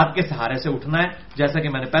میں ہاتھ کے سہارے سے اٹھنا ہے جیسا کہ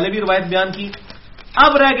میں نے پہلے بھی روایت بیان کی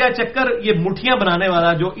اب رہ گیا چکر یہ مٹھیاں بنانے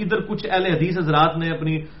والا جو ادھر کچھ اہل حدیث حضرات نے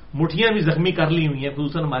اپنی مٹھیاں بھی زخمی کر لی ہوئی ہیں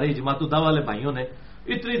خصوصاً ہمارے جماعت الدعوہ والے بھائیوں نے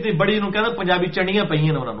اتنی اتنی بڑی انہوں کہنا پنجابی چڑیاں پہ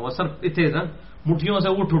ہیں انہوں نے سر اتنے مٹھیوں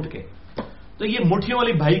سے اٹھ کے تو یہ مٹھیوں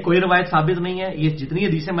والی بھائی کوئی روایت ثابت نہیں ہے یہ جتنی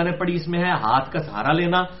حدیثیں میں نے پڑھی اس میں ہے ہاتھ کا سہارا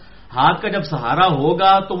لینا ہاتھ کا جب سہارا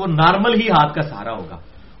ہوگا تو وہ نارمل ہی ہاتھ کا سہارا ہوگا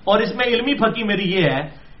اور اس میں علمی پھکی میری یہ ہے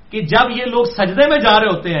کہ جب یہ لوگ سجدے میں جا رہے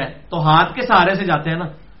ہوتے ہیں تو ہاتھ کے سہارے سے جاتے ہیں نا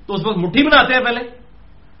تو اس وقت مٹھی بناتے ہیں پہلے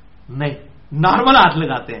نہیں نارمل ہاتھ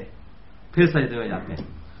لگاتے ہیں پھر سجدے میں جاتے ہیں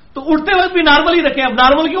تو اٹھتے وقت بھی نارمل ہی رکھیں اب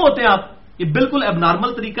نارمل کیوں ہوتے ہیں آپ یہ بالکل اب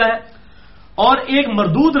نارمل طریقہ ہے اور ایک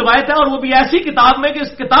مردود روایت ہے اور وہ بھی ایسی کتاب میں کہ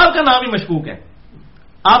اس کتاب کا نام ہی مشکوک ہے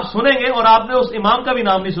آپ سنیں گے اور آپ نے اس امام کا بھی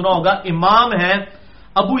نام نہیں سنا ہوگا امام ہے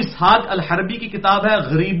ابو اسحاق الحربی کی کتاب ہے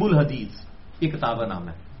غریب الحدیث یہ کتاب کا نام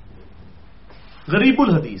ہے غریب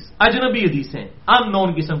الحدیث اجنبی حدیثیں ان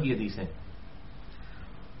نون قسم کی حدیثیں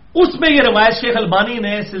اس میں یہ روایت شیخ البانی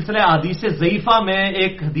نے سلسلہ احادیث ضعیفہ میں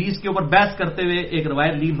ایک حدیث کے اوپر بحث کرتے ہوئے ایک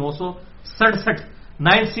روایت لی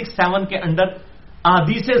 967 کے انڈر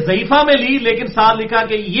احادیث ضعیفہ میں لی لیکن ساتھ لکھا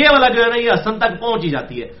کہ یہ والا جو ہے نا یہ حسن تک پہنچ ہی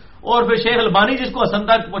جاتی ہے اور پھر شیخ البانی جس کو حسن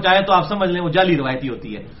تک پہنچائے تو آپ سمجھ لیں وہ جعلی روایتی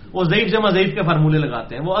ہوتی ہے وہ ضعیف جمع ضعیف کے فارمولے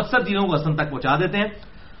لگاتے ہیں وہ اکثر چیزوں کو حسن تک پہنچا دیتے ہیں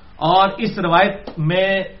اور اس روایت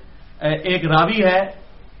میں ایک راوی ہے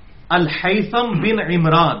الحیثم بن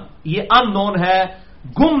عمران یہ ان نون ہے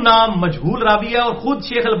گم نام مجہول راوی ہے اور خود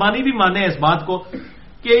شیخ البانی بھی مانے اس بات کو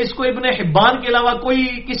کہ اس کو ابن حبان کے علاوہ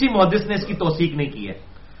کوئی کسی محدث نے اس کی توثیق نہیں کی ہے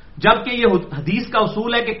جبکہ یہ حدیث کا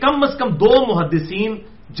اصول ہے کہ کم از کم 2 محدثین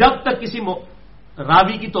جب تک کسی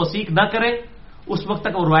راوی کی توثیق نہ کریں اس وقت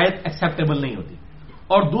تک وہ روایت ایکسیپٹیبل نہیں ہوتی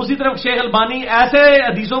اور دوسری طرف شیخ البانی ایسے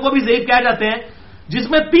حدیثوں کو بھی ضعیف کہہ جاتے ہیں جس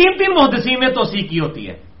میں 3 محدثین نے توثیق کی ہوتی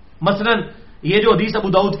ہے مثلا یہ جو حدیث ابو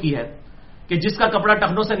داؤد کی ہے کہ جس کا کپڑا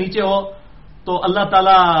ٹخنوں سے نیچے ہو تو اللہ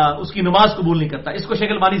تعالیٰ اس کی نماز قبول نہیں کرتا. اس کو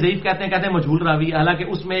شیخ البانی ضعیف کہتے ہیں مجہول راوی. حالانکہ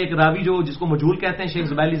اس میں ایک راوی جس کو مجہول کہتے ہیں شیخ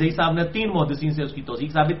زبیلی ضعیف صاحب نے 3 محدثین سے اس کی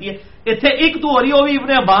توثیق ثابت کی ہے. اتنے ایک تو ہو رہی ہوئی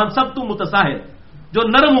ابن ابان سب تو متساہل جو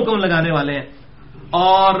نرم حکم لگانے والے ہیں,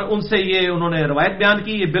 اور ان سے یہ انہوں نے روایت بیان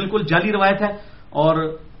کی. یہ بالکل جعلی روایت ہے. اور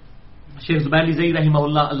شیخ زبیلی ضعیف رحمہ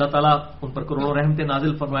اللہ, اللہ تعالیٰ ان پر کروڑوں رحمتیں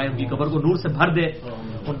نازل فرمائے, ان کی قبر کو نور سے بھر دے,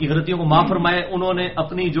 ان کی غلطیوں کو معاف فرمائے. انہوں نے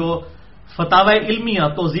اپنی جو فتاوی علمیہ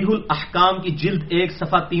توضیح الاحکام کی جلد 1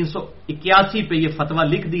 صفحہ 381 پہ یہ فتویٰ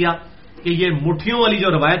لکھ دیا کہ یہ مٹھیوں والی جو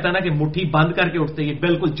روایت ہے نا کہ مٹھی بند کر کے اٹھتے, یہ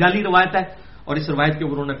بالکل جعلی روایت ہے. اور اس روایت کے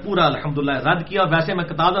اوپر انہوں نے پورا الحمدللہ رد کیا. اور ویسے میں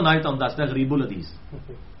کتاب کا نام تو اندازہ غریب الحدیث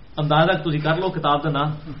اندازہ تھی کر لو کتاب کا نام.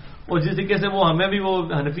 اور جس طریقے سے وہ ہمیں بھی وہ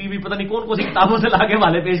حنفی بھی پتہ نہیں کون کون سی کتابوں سے لا کے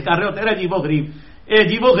والے پیش کر رہے ہوتے ہیں عجیب و غریب.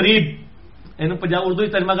 عجیب و غریب پنجاب اردو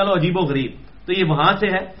ترجمہ کر لو عجیب و غریب. تو یہ وہاں سے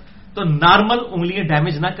ہے. تو نارمل انگلیاں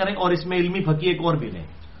ڈیمیج نہ کریں. اور اس میں علمی فقی ایک اور بھی لیں.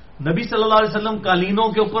 نبی صلی اللہ علیہ وسلم قالینوں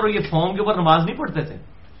کے اوپر اور یہ فوم کے اوپر نماز نہیں پڑھتے تھے,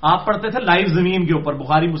 آپ پڑھتے تھے لائیو زمین کے اوپر.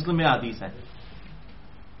 بخاری مسلم میں حدیث ہے.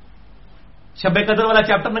 شب قدر والا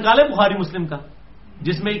چیپٹر نکالے بخاری مسلم کا,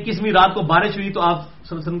 جس میں 21ویں رات کو بارش ہوئی تو آپ صلی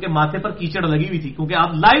اللہ علیہ وسلم کے ماتھے پر کیچڑ لگی ہوئی تھی, کیونکہ آپ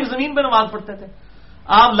لائیو زمین پہ نماز پڑھتے تھے.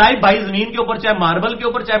 آپ لائیو بھائی زمین کے اوپر چاہے ماربل کے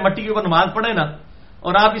اوپر چاہے مٹی کے اوپر نماز پڑھیں نا,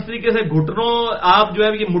 اور آپ اس طریقے سے گھٹنوں آپ جو ہے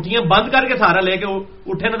یہ مٹھیاں بند کر کے سہارا لے کے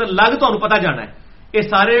اٹھے نا تو لگ تو پتا جانا ہے. یہ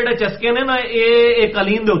سارے جڑے چسکے نے نا یہ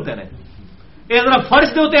قالین دے ہوتے ہیں, یہ ذرا فرش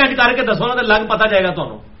دے ہوتے ہیں انج کر کے دسو نا تو لگ پتا جائے گا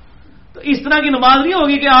تمہیں. تو اس طرح کی نماز نہیں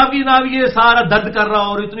ہوگی کہ آپ کی جناب یہ سارا درد کر رہا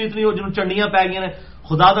اور اتنی جنہوں چنڈیاں پی گئی ہیں.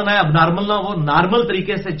 خدا کا نام اب نارمل نہ ہو, نارمل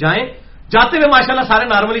طریقے سے جائیں. جاتے ہوئے ماشاءاللہ سارے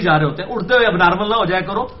نارمل ہی جا رہے ہوتے ہیں, اٹھتے ہوئے اب نارمل نہ ہو جائے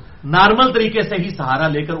کرو. نارمل طریقے سے ہی سہارا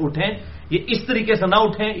لے کر اٹھیں. یہ اس طریقے سے نہ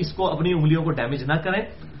اٹھیں, اس کو اپنی انگلیوں کو ڈیمیج نہ کریں.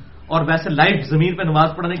 اور ویسے لائیو زمین پہ نماز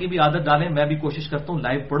پڑھنے کی بھی عادت ڈالیں. میں بھی کوشش کرتا ہوں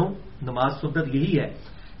لائیو پڑھوں. نماز سنت یہی ہے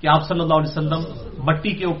کہ آپ صلی اللہ علیہ وسلم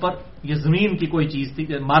مٹی کے اوپر, یہ زمین کی کوئی چیز تھی,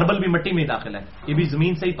 ماربل بھی مٹی میں ہی داخل ہے, یہ بھی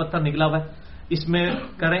زمین سے ہی پتھر نکلا ہوا ہے, اس میں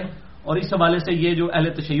کریں. اور اس حوالے سے یہ جو اہل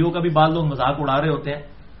تشیع کا بھی بعض لوگ مذاق اڑا رہے ہوتے ہیں,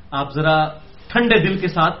 آپ ذرا ٹھنڈے دل کے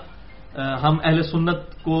ساتھ, ہم اہل سنت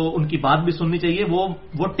کو ان کی بات بھی سننی چاہیے.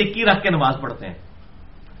 وہ ٹکی رکھ کے نماز پڑھتے ہیں.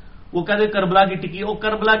 وہ کہتے ہیں کربلا کی ٹکی, وہ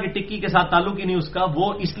کربلا کی ٹکی کے ساتھ تعلق ہی نہیں اس کا. وہ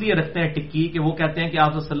اس لیے رکھتے ہیں ٹکی کہ وہ کہتے ہیں کہ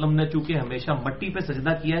آپ صلی اللہ علیہ وسلم نے چونکہ ہمیشہ مٹی پہ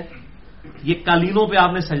سجدہ کیا ہے, یہ قالینوں پہ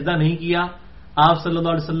آپ نے سجدہ نہیں کیا. آپ صلی اللہ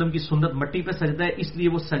علیہ وسلم کی سنت مٹی پہ سجدہ ہے, اس لیے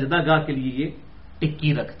وہ سجدہ گاہ کے لیے یہ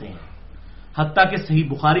ٹکی رکھتے ہیں. حتیٰ کہ صحیح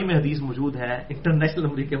بخاری میں حدیث موجود ہے انٹرنیشنل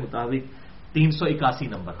نمبر کے مطابق 381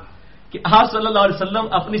 نمبر کہ آپ صلی اللہ علیہ وسلم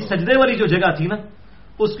اپنی سجدے والی جو جگہ تھی نا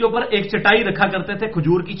اس کے اوپر ایک چٹائی رکھا کرتے تھے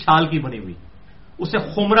کھجور کی چھال کی بنی ہوئی, اسے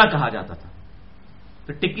خمرہ کہا جاتا تھا.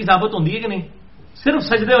 تو ٹکی ثابت ہوتی ہے کہ نہیں, صرف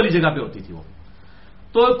سجدے والی جگہ پہ ہوتی تھی وہ.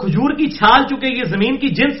 تو کھجور کی چھال چونکہ یہ زمین کی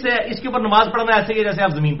جنس سے ہے, اس کے اوپر نماز پڑھنا ایسے ہی جیسے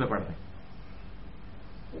آپ زمین پہ پڑھ رہے ہیں.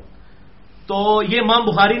 تو یہ امام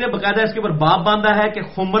بخاری نے باقاعدہ اس کے اوپر باب باندھا ہے کہ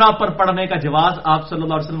خمرہ پر پڑھنے کا جواز, آپ صلی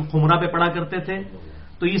اللہ علیہ وسلم خمرہ پہ پڑھا کرتے تھے.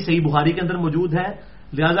 تو یہ صحیح بخاری کے اندر موجود ہے.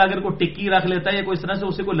 لہذا اگر کوئی ٹکی رکھ لیتا ہے یا کوئی اس طرح سے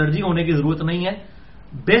اسے کوئی الرجی ہونے کی ضرورت نہیں ہے.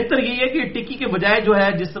 بہتر یہ ہے کہ ٹکی کے بجائے جو ہے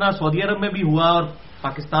جس طرح سعودی عرب میں بھی ہوا اور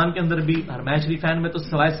پاکستان کے اندر بھی حرمین شریفین میں تو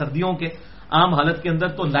سوائے سردیوں کے عام حالت کے اندر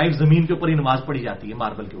تو لائیو زمین کے اوپر ہی نماز پڑھی جاتی ہے,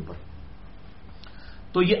 ماربل کے اوپر.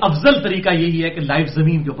 تو یہ افضل طریقہ یہی ہے کہ لائیو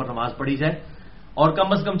زمین کے اوپر نماز پڑھی جائے. اور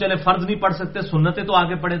کم از کم چلے فرض نہیں پڑھ سکتے, سنتیں تو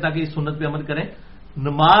آگے پڑھیں تاکہ اس سنت پہ عمل کریں.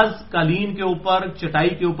 نماز قالین کے اوپر چٹائی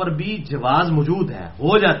کے اوپر بھی جواز موجود ہے,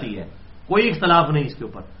 ہو جاتی ہے, کوئی اختلاف نہیں اس کے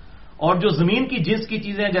اوپر. اور جو زمین کی جنس کی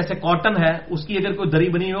چیزیں ہیں جیسے کاٹن ہے, اس کی اگر کوئی دری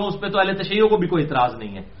بنی ہو اس پہ تو اہل تشیع کو بھی کوئی اعتراض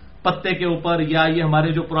نہیں ہے. پتے کے اوپر یا یہ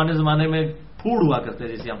ہمارے جو پرانے زمانے میں پھوڑ ہوا کرتے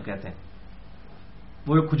جسے ہم کہتے ہیں,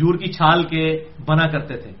 وہ کھجور کی چھال کے بنا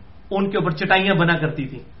کرتے تھے, ان کے اوپر چٹائیاں بنا کرتی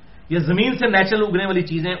تھیں. یہ زمین سے نیچرل اگنے والی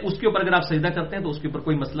چیزیں, اس کے اوپر اگر آپ سجدہ کرتے ہیں تو اس کے اوپر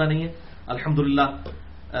کوئی مسئلہ نہیں ہے. الحمدللہ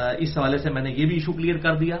اس حوالے سے میں نے یہ بھی ایشو کلیئر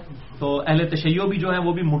کر دیا. تو اہل تشیع بھی جو ہے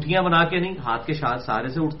وہ بھی مٹھیاں بنا کے نہیں, ہاتھ کے سہارے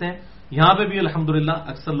سے اٹھتے ہیں. یہاں پہ بھی الحمدللہ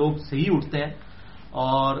اکثر لوگ صحیح اٹھتے ہیں.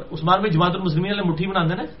 اور عثمان میں جماعت المسلمین والے مٹھی بنا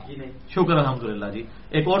دینا, شکر الحمدللہ جی.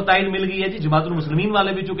 ایک اور تائید مل گئی ہے جی, جماعت المسلمین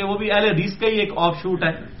والے بھی, چونکہ وہ بھی اہل حدیث کا ہی ایک آف شوٹ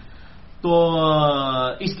ہے, تو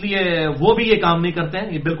اس لیے وہ بھی یہ کام نہیں کرتے ہیں.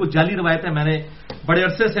 یہ بالکل جعلی روایت ہے. میں نے بڑے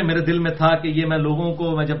عرصے سے میرے دل میں تھا کہ یہ میں لوگوں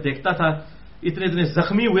کو میں جب دیکھتا تھا اتنے اتنے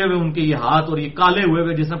زخمی ہوئے ہوئے ان کے یہ ہاتھ اور یہ کالے ہوئے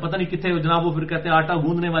ہوئے, جس میں پتہ نہیں کتنے جناب وہ پھر کہتے ہیں آٹا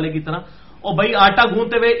گوندنے والے کی طرح. اور بھائی آٹا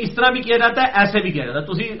گوندتے ہوئے اس طرح بھی کیا جاتا ہے, ایسے بھی کیا جاتا ہے.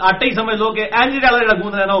 تھی آٹا ہی سمجھ لو کہ اینج والا جڑا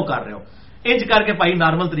گوند رہا وہ کر رہے ہو, انج کر کے بھائی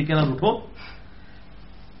نارمل طریقے سے اٹھو.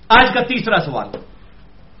 آج کا تیسرا سوال,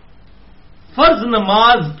 فرض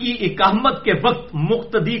نماز کی اقامت کے وقت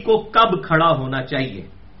مقتدی کو کب کھڑا ہونا چاہیے؟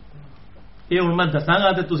 یہ ہوں میں دساں گا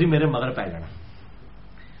تو تسی میرے مگر پی جانا.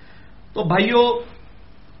 تو بھائیو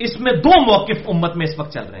اس میں دو موقف امت میں اس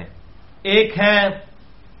وقت چل رہے ہیں. ایک ہے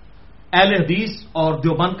اہل حدیث اور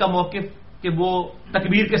دیوبند کا موقف کہ وہ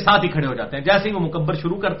تکبیر کے ساتھ ہی کھڑے ہو جاتے ہیں جیسے ہی وہ مکبر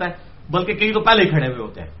شروع کرتا ہے، بلکہ کئی تو پہلے ہی کھڑے ہوئے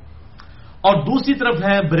ہوتے ہیں. اور دوسری طرف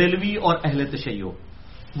ہے بریلوی اور اہل تشیع،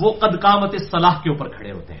 وہ قد قامت الصلاح کے اوپر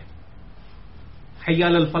کھڑے ہوتے ہیں. حی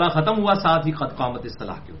علی الفلاح ختم ہوا، ساتھ ہی قد قامت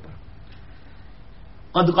الصلاح کے اوپر.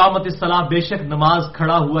 قد قامت الصلاح بے شک نماز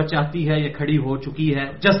کھڑا ہوا چاہتی ہے یا کھڑی ہو چکی ہے،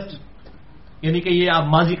 جسٹ یعنی کہ یہ آپ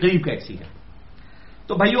ماضی قریب کا ایک سی ہے.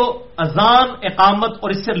 تو بھائیو، اذان، اقامت اور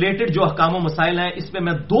اس سے ریلیٹڈ جو احکام و مسائل ہیں، اس پہ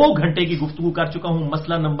میں 2 گھنٹے کی گفتگو کر چکا ہوں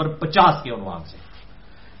مسئلہ نمبر 50 کے عنوان سے،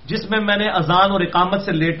 جس میں میں نے اذان اور اقامت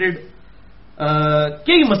سے ریلیٹڈ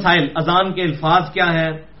کئی مسائل، اذان کے الفاظ کیا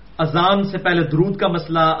ہیں، اذان سے پہلے درود کا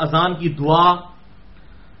مسئلہ، اذان کی دعا،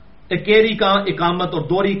 اکیری کا اقامت اور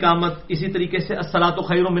دوہری اقامت، اسی طریقے سے الصلاۃ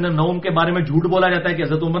خیر من النوم کے بارے میں جھوٹ بولا جاتا ہے کہ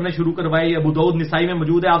حضرت عمر نے شروع کروائی، ابو داؤد نسائی میں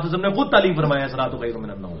موجود ہے، آپ نے خود تعلیم فرمایا الصلاۃ خیر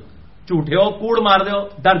من النوم. جھوٹے ہو، کوڑ مار دو،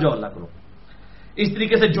 ڈر جاؤ اللہ کرو. اس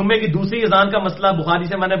طریقے سے جمعے کی دوسری اذان کا مسئلہ بخاری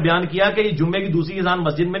سے میں نے بیان کیا کہ یہ جمعے کی دوسری اذان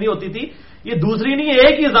مسجد میں نہیں ہوتی تھی، یہ دوسری نہیں،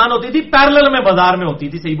 ایک ہی اذان ہوتی تھی، پیرلل میں بازار میں ہوتی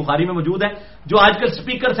تھی. صحیح بخاری میں موجود ہے. جو آج کل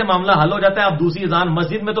سپیکر سے معاملہ حل ہو جاتا ہے، اب دوسری اذان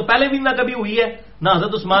مسجد میں تو پہلے بھی نہ کبھی ہوئی ہے، نہ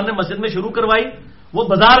حضرت عثمان نے مسجد میں شروع کروائی، وہ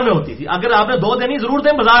بازار میں ہوتی تھی. اگر آپ نے 2 دینی ضرور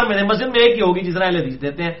دیں، بازار میں دیں، مسجد میں ایک ہی ہوگی جس طرح اہل حدیث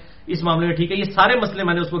دیتے ہیں. اس معاملے میں ٹھیک ہے. یہ سارے مسئلے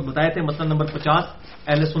میں نے اس وقت بتائے تھے مسئلہ نمبر 50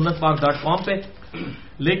 اہل سنت پاک.com پہ.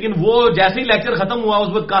 لیکن وہ جیسے ہی لیکچر ختم ہوا اس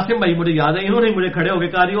وقت قاسم بھائی مجھے یاد ہے، انہوں نے مجھے کھڑے ہو کے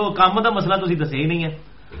کہا وہ کامت کا مسئلہ تو دسے ہی نہیں ہے.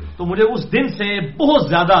 تو مجھے اس دن سے بہت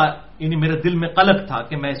زیادہ یعنی میرے دل میں قلق تھا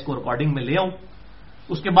کہ میں اس کو ریکارڈنگ میں لے آؤں.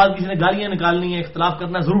 اس کے بعد کسی نے گالیاں نکالنی ہیں، اختلاف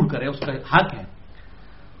کرنا ضرور کرے، اس کا حق ہے.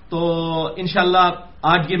 تو انشاءاللہ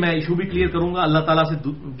آج یہ میں ایشو بھی کلیئر کروں گا. اللہ تعالیٰ سے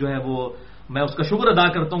جو ہے وہ میں اس کا شکر ادا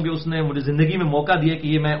کرتا ہوں کہ اس نے مجھے زندگی میں موقع دیا کہ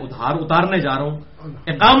یہ میں اتارنے جا رہا ہوں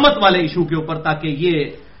اقامت والے ایشو کے اوپر، تاکہ یہ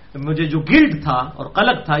مجھے جو گلٹ تھا اور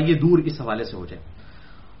قلق تھا یہ دور اس حوالے سے ہو جائے.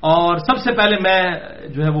 اور سب سے پہلے میں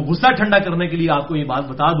جو ہے وہ غصہ ٹھنڈا کرنے کے لیے آپ کو یہ بات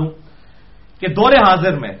بتا دوں کہ دور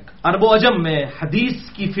حاضر میں عرب و عجم میں حدیث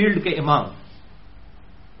کی فیلڈ کے امام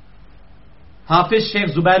حافظ شیخ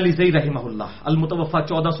زبیر لیثئی رحمہ اللہ المتوفا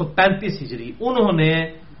 1435 ہجری، انہوں نے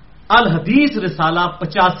الحدیث رسالہ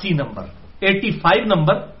 85 نمبر 85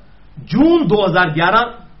 نمبر جون 2011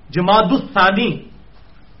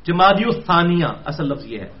 جمادی الثانیہ اصل لفظ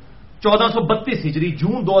یہ ہے 1432 ہجری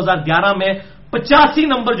جون 2011 میں 85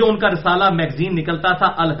 نمبر جو ان کا رسالہ میگزین نکلتا تھا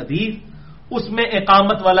الحدیث، اس میں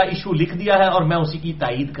اقامت والا ایشو لکھ دیا ہے اور میں اسی کی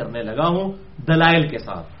تائید کرنے لگا ہوں دلائل کے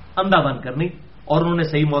ساتھ، اندھا بند کرنی. اور انہوں نے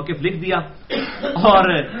صحیح موقف لکھ دیا. اور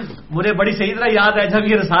مجھے بڑی صحیح طرح یاد ہے جب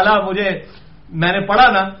یہ رسالہ میں نے پڑھا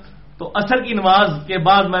نا تو عصر کی نماز کے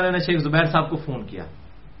بعد میں نے شیخ زبیر صاحب کو فون کیا.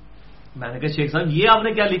 میں نے کہا شیخ صاحب یہ آپ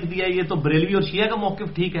نے کیا لکھ دیا، یہ تو بریلوی اور شیعہ کا موقف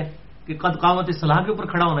ٹھیک ہے کہ قد قامت الصلاح کے اوپر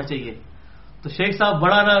کھڑا ہونا چاہیے. تو شیخ صاحب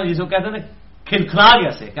بڑا نا جسے کہتے ہیں نا کھلکھلا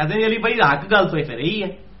گیا سے، کہتے ہیں علی بھائی حق گل تو پھر یہی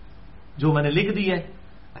ہے جو میں نے لکھ دی ہے.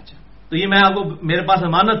 اچھا تو یہ میں آپ کو میرے پاس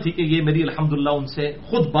امانت تھی کہ یہ میری الحمدللہ ان سے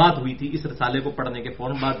خود بات ہوئی تھی اس رسالے کو پڑھنے کے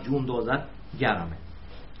فوراً بعد جون 2011 میں.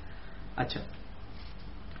 اچھا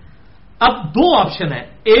اب 2 آپشن ہیں.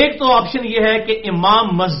 ایک تو آپشن یہ ہے کہ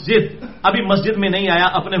امام ابھی مسجد میں نہیں آیا،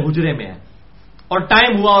 اپنے حجرے میں ہے اور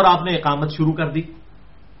ٹائم ہوا اور آپ نے اقامت شروع کر دی.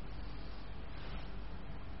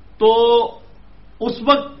 تو اس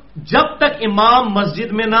وقت جب تک امام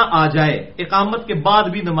مسجد میں نہ آ جائے اقامت کے بعد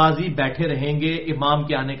بھی نمازی بیٹھے رہیں گے، امام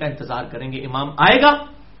کے آنے کا انتظار کریں گے. امام آئے گا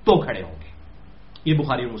تو کھڑے ہوں گے. یہ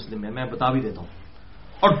بخاری اور مسلم ہے، میں بتا بھی دیتا ہوں.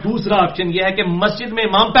 اور دوسرا آپشن یہ ہے کہ مسجد میں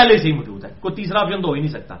امام پہلے سے ہی موجود ہے. کوئی تیسرا آپشن تو ہو ہی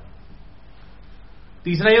نہیں سکتا.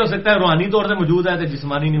 تیسرا یہ ہو سکتا ہے روحانی طور سے موجود ہے تو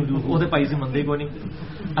جسمانی نہیں موجود، وہ پائی سے مندے کو نہیں.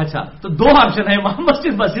 اچھا تو 2 آپشن ہے، امام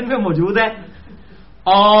مسجد میں موجود ہے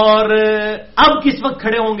اور اب کس وقت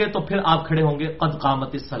کھڑے ہوں گے، تو پھر آپ کھڑے ہوں گے قد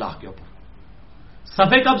قامت الصلاح کے اوپر.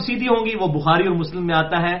 صفیں کب سیدھی ہوں گی، وہ بخاری اور مسلم میں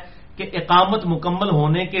آتا ہے کہ اقامت مکمل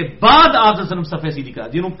ہونے کے بعد آپ صفیں سیدھی کرا.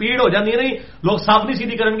 جنہوں پیڑ ہو جاتی ہے نہیں لوگ صاف نہیں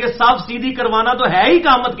سیدھی کریں گے، صاف سیدھی کروانا تو ہے ہی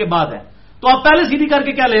اقامت کے بعد ہے، تو آپ پہلے سیدھی کر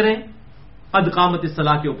کے کیا لے رہے ہیں، قد قامت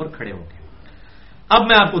الصلاح کے اوپر کھڑے ہوں گے. اب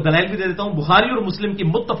میں آپ کو دلائل بھی دے دیتا ہوں. بخاری اور مسلم کی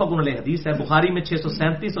متفق علیہ حدیث ہے. بخاری میں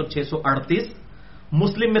 637 اور 638،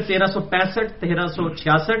 مسلم میں 1365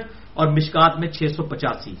 1366 اور مشکات میں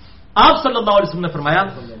 685. آپ صلی اللہ علیہ وسلم نے فرمایا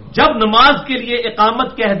جب نماز کے لیے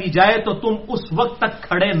اقامت کہہ دی جائے تو تم اس وقت تک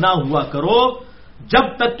کھڑے نہ ہوا کرو جب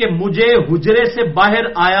تک کہ مجھے حجرے سے باہر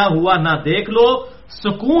آیا ہوا نہ دیکھ لو،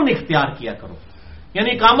 سکون اختیار کیا کرو. یعنی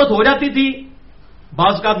اقامت ہو جاتی تھی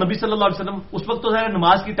بعض کا نبی صلی اللہ علیہ وسلم اس وقت تو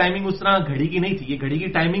نماز کی ٹائمنگ اس طرح گھڑی کی نہیں تھی، یہ گھڑی کی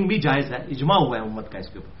ٹائمنگ بھی جائز ہے، اجماع ہوا ہے امت کا اس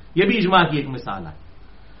کے اوپر، یہ بھی اجماع کی ایک مثال ہے.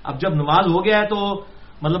 اب جب نماز ہو گیا ہے تو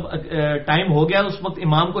مطلب ٹائم ہو گیا اس وقت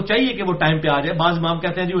امام کو چاہیے کہ وہ ٹائم پہ آ جائے. بعض امام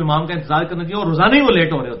کہتے ہیں جی وہ امام کا انتظار کرنا چاہیے اور روزانہ ہی وہ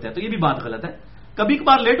لیٹ ہو رہے ہوتے ہیں، تو یہ بھی بات غلط ہے. کبھی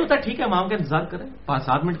کبھار لیٹ ہوتا ہے، ٹھیک ہے، امام کا انتظار کریں،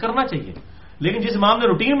 5-7 منٹ کرنا چاہیے، لیکن جس امام نے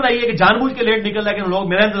روٹین بنائی ہے کہ جان بوجھ کے لیٹ نکل رہا ہے کہ لوگ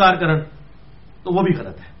میرا انتظار کریں، تو وہ بھی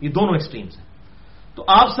غلط ہے. یہ دونوں ایکسٹریمز ہیں. تو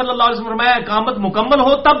آپ صلی اللہ علیہ وسلم فرمایا اقامت مکمل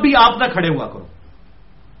ہو تب بھی آپ نہ کھڑے ہوا کرو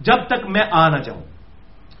جب تک میں آ نہ جاؤں.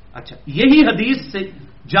 اچھا، یہی حدیث سے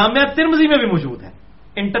جامعہ ترمذی میں بھی موجود ہے،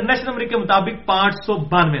 انٹرنیشنل نمبر کے مطابق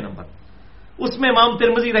 592 نمبر. اس میں امام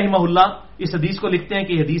ترمذی رحمہ اللہ اس حدیث کو لکھتے ہیں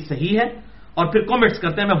کہ یہ حدیث صحیح ہے، اور پھر کامنٹس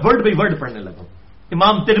کرتے ہیں. میں ورڈ بائی ورڈ پڑھنے لگا ہوں.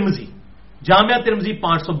 امام ترمذی جامعہ ترمذی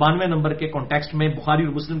 592 نمبر کے کانٹیکسٹ میں، بخاری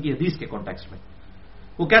اور مسلم کی حدیث کے کانٹیکسٹ میں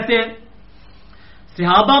وہ کہتے ہیں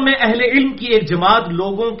صحابہ میں اہل علم کی ایک جماعت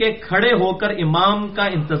لوگوں کے کھڑے ہو کر امام کا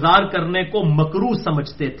انتظار کرنے کو مکروہ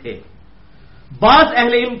سمجھتے تھے. بعض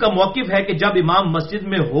اہل علم کا موقف ہے کہ جب امام مسجد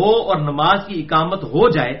میں ہو اور نماز کی اقامت ہو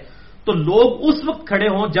جائے تو لوگ اس وقت کھڑے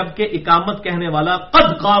ہوں جبکہ اقامت کہنے والا قد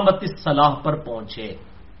قامت الصلاۃ پر پہنچے.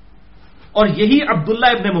 اور یہی عبداللہ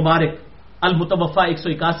ابن مبارک المتوفا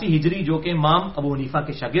 181 ہجری جو کہ امام ابو حنیفہ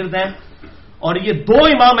کے شاگرد ہیں، اور یہ 2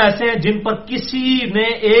 امام ایسے ہیں جن پر کسی نے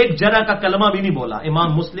ایک جرح کا کلمہ بھی نہیں بولا، امام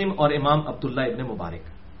مسلم اور امام عبداللہ ابن مبارک.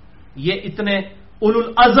 یہ اتنے اولو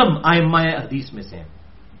العزم ائمہ حدیث میں سے ہیں.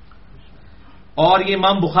 اور یہ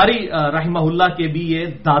امام بخاری رحمہ اللہ کے بھی یہ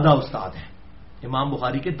دادا استاد ہیں، امام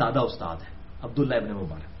بخاری کے دادا استاد ہیں عبداللہ ابن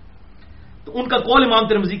مبارک. تو ان کا قول امام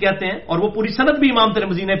ترمذی کہتے ہیں، اور وہ پوری سند بھی امام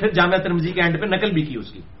ترمذی نے پھر جامعہ ترمذی کے اینڈ پہ نقل بھی کی اس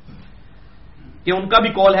کی، کہ ان کا بھی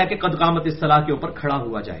قول ہے کہ قد قامت الصلاۃ کے اوپر کھڑا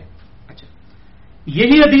ہوا جائے. اچھا،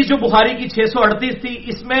 یہی حدیث جو بخاری کی 638 تھی،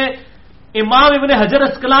 اس میں امام ابن حجر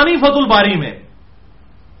اسقلانی فتح الباری میں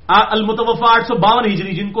المتوفا 852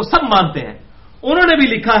 ہجری جن کو سب مانتے ہیں، انہوں نے بھی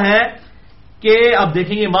لکھا ہے کہ اب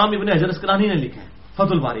دیکھیں یہ امام ابن حجر اسقلانی نے لکھا ہے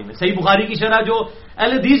فتح الباری میں، صحیح بخاری کی شرح جو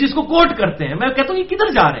اہل حدیث جس کو کوٹ کرتے ہیں، میں کہتا ہوں یہ کدھر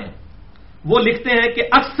جا رہے ہیں. وہ لکھتے ہیں کہ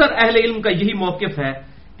اکثر اہل علم کا یہی موقف ہے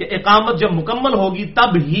کہ اقامت جب مکمل ہوگی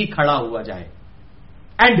تب ہی کھڑا ہوا جائے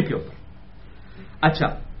اینڈ کے اوپر. اچھا،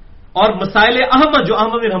 اور مسائل احمد جو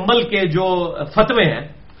احمد بن حنبل کے جو فتوے ہیں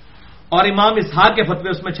اور امام اسحاق کے فتوے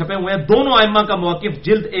اس میں چھپے ہوئے ہیں، دونوں ائمہ کا موقف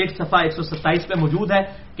جلد 1 صفحہ 127 پہ موجود ہے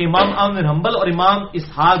کہ امام احمد بن حنبل اور امام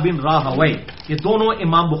اسحاق بن راہوی یہ دونوں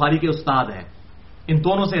امام بخاری کے استاد ہیں، ان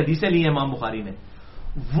دونوں سے حدیثیں لی ہیں امام بخاری نے.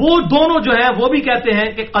 وہ دونوں جو ہیں وہ بھی کہتے ہیں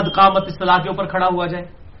کہ قد قامت الصلاۃ کے اوپر کھڑا ہوا جائے.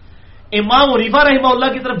 امام حنیفہ رحمہ اللہ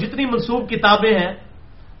کی طرف جتنی منسوب کتابیں ہیں،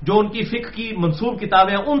 جو ان کی فقہ کی منسوب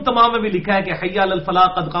کتابیں ہیں، ان تمام میں بھی لکھا ہے کہ حی علی الفلاح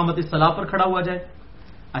قد قامت الصلاۃ پر کھڑا ہوا جائے.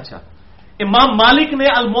 اچھا، امام مالک نے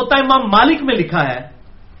الموطا امام مالک میں لکھا ہے،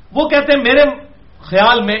 وہ کہتے ہیں میرے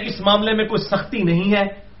خیال میں اس معاملے میں کوئی سختی نہیں ہے،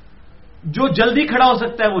 جو جلدی کھڑا ہو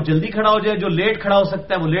سکتا ہے وہ جلدی کھڑا ہو جائے، جو لیٹ کھڑا ہو سکتا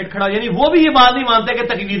ہے وہ لیٹ کھڑا ہو، یعنی وہ بھی یہ بات نہیں مانتے کہ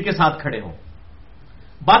تکبیر کے ساتھ کھڑے ہوں.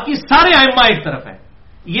 باقی سارے ائمہ ایک طرف ہیں،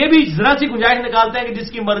 یہ بھی ذرا سی گنجائش نکالتے ہیں کہ جس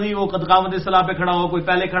کی مرضی وہ قد قامت الصلاۃ پہ کھڑا ہو، کوئی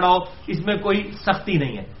پہلے کھڑا ہو، اس میں کوئی سختی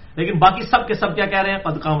نہیں ہے. لیکن باقی سب کے سب کیا کہہ رہے ہیں؟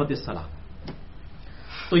 قد قامت الصلاۃ.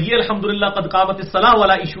 تو یہ الحمدللہ قد قامت الصلاۃ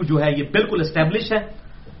والا ایشو جو ہے یہ بالکل اسٹیبلش ہے.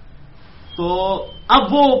 تو اب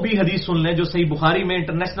وہ بھی حدیث سن لیں جو صحیح بخاری میں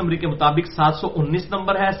انٹرنیشنل نمبر کے مطابق 719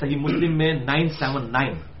 نمبر ہے، صحیح مسلم میں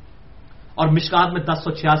 979 اور مشکات میں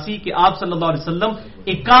 1086 کہ آپ صلی اللہ علیہ وسلم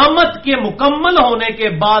اقامت کے مکمل ہونے کے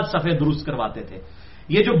بعد صفیں درست کرواتے تھے.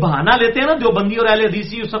 یہ جو بہانہ لیتے ہیں نا دیوبندی اور اہل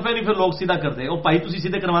حدیثی، صفیں نہیں پھر لوگ سیدھا کرتے ہیں، اور بھائی تسی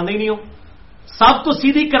سیدھے کروانے ہی نہیں ہو، صف تو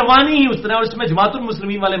سیدھی کروانی ہی اس طرح. اور اس میں جماعت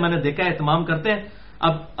المسلمین والے میں نے دیکھا ہے اہتمام کرتے ہیں.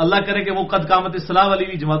 اب اللہ کرے کہ وہ قد قامت الصلاۃ والی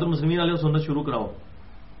بھی جماعت المسلمین والے سنت شروع کراؤ،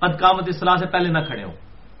 قد قامت الصلاۃ سے پہلے نہ کھڑے ہوں،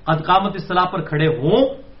 قد قامت الصلاۃ پر کھڑے ہوں،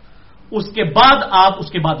 اس کے بعد آپ اس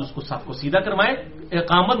کے بعد اس کو صف کو سیدھا کروائیں.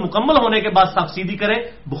 اقامت مکمل ہونے کے بعد صف سیدھی کریں.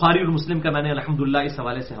 بخاری اور مسلم کا میں نے الحمدللہ اس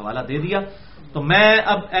حوالے سے حوالہ دے دیا. تو میں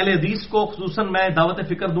اب اہل حدیث کو خصوصاً میں دعوت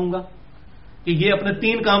فکر دوں گا کہ یہ اپنے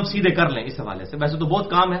 3 کام سیدھے کر لیں اس حوالے سے. ویسے تو بہت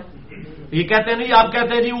کام ہے، یہ کہتے ہیں نہیں، آپ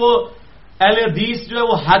کہتے ہیں جی وہ اہل حدیث جو ہے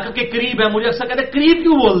وہ حق کے قریب ہے. مجھے اکثر کہتے ہیں قریب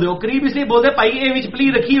کیوں بول دے ہو؟ قریب اس لیے بول دے بھائی اے وچ پلی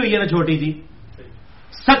رکھی ہوئی ہے نا چھوٹی جی.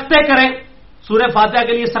 سکتے کریں، سورہ فاتحہ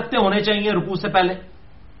کے لیے سکتے ہونے چاہیے رکوع سے پہلے.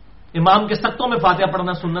 امام کے سختوں میں فاتحہ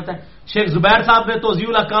پڑھنا سنت ہے. شیخ زبیر صاحب نے توضیح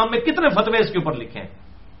الاحکام میں کتنے فتوے اس کے اوپر لکھے ہیں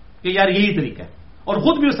کہ یار یہی طریقہ ہے، اور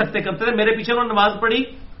خود بھی وہ سکتے کرتے تھے. میرے پیچھے انہوں نے نماز پڑھی،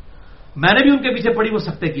 میں نے بھی ان کے پیچھے پڑھی، وہ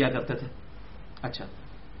سکتے کیا کرتے تھے. اچھا،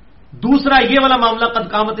 دوسرا یہ والا معاملہ قد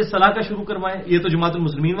قامت الصلاۃ کا شروع کروائیں، یہ تو جماعت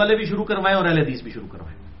المسلمین والے بھی شروع کروائیں اور اہل حدیث بھی شروع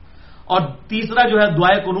کروائیں. اور تیسرا جو ہے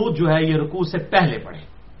دعائے قنوت جو ہے یہ رکوع سے پہلے پڑھیں،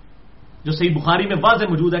 جو صحیح بخاری میں واضح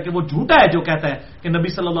موجود ہے کہ وہ جھوٹا ہے جو کہتا ہے کہ نبی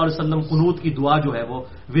صلی اللہ علیہ وسلم قنوت کی دعا جو ہے وہ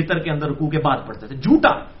وتر کے اندر رکوع کے بعد پڑھتے تھے.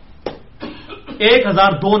 جھوٹا.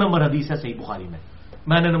 1002 نمبر حدیث ہے صحیح بخاری میں.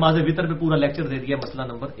 میں نے نماز وتر پہ پورا لیکچر دے دیا، مسئلہ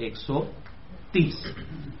نمبر 130.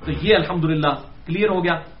 تو یہ الحمدللہ کلیئر ہو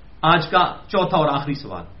گیا. آج کا چوتھا اور آخری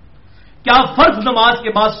سوال، کیا فرض نماز کے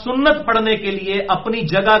بعد سنت پڑھنے کے لیے اپنی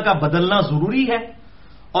جگہ کا بدلنا ضروری ہے؟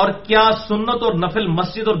 اور کیا سنت اور نفل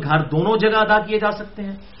مسجد اور گھر دونوں جگہ ادا کیے جا سکتے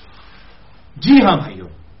ہیں؟ جی ہاں بھائیو،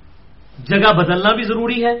 جگہ بدلنا بھی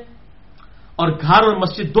ضروری ہے اور گھر اور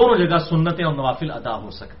مسجد دونوں جگہ سنتیں اور نوافل ادا ہو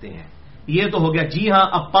سکتے ہیں۔ یہ تو ہو گیا جی ہاں۔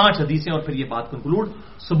 اب 5 حدیثیں اور پھر یہ بات کنکلوڈ۔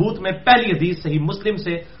 ثبوت میں پہلی حدیث صحیح مسلم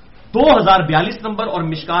سے 2042 نمبر اور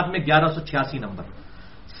مشکات میں 1186 نمبر۔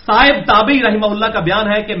 صاحب تابعی رحمہ اللہ کا بیان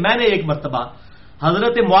ہے کہ میں نے ایک مرتبہ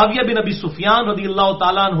حضرت معاویہ بن ابی سفیان رضی اللہ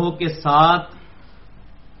تعالیٰ عنہ کے ساتھ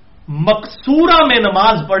مقصورہ میں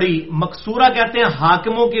نماز پڑھی۔ مقصورہ کہتے ہیں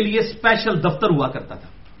حاکموں کے لیے اسپیشل دفتر ہوا کرتا تھا،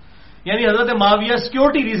 یعنی حضرت معاویہ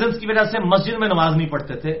سیکورٹی ریزنز کی وجہ سے مسجد میں نماز نہیں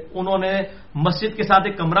پڑھتے تھے، انہوں نے مسجد کے ساتھ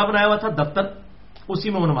ایک کمرہ بنایا ہوا تھا دفتر، اسی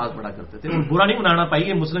میں وہ نماز پڑھا کرتے تھے۔ برا نہیں منانا پائی،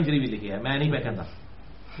 یہ مسلم شریف لکھی ہے، میں نہیں میں کہتا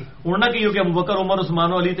اڑنا کی کہ ابو بکر عمر عثمان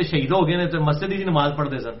و علی تو شہید ہو گئے نے تو مسجد ہی نماز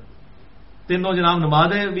پڑھتے سن، تینوں جناب نماز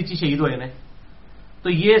ہی شہید ہوئے نے۔ تو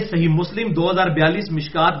یہ صحیح مسلم 2042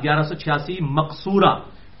 مشکات 1186 مقصورہ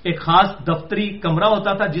ایک خاص دفتری کمرہ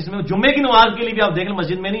ہوتا تھا جس میں جمعے کی نماز کے لیے بھی آپ دیکھ لیں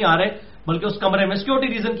مسجد میں نہیں آ رہے بلکہ اس کمرے میں سیکورٹی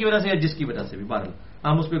ریزن کی وجہ سے یا جس کی وجہ سے بھی، بہرحال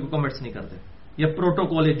ہم اس پہ کوئی کمنٹس نہیں کرتے، یا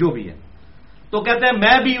پروٹوکول ہے جو بھی ہے۔ تو کہتے ہیں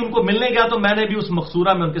میں بھی ان کو ملنے گیا تو میں نے بھی اس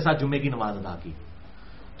مقصورہ میں ان کے ساتھ جمعے کی نماز ادا کی۔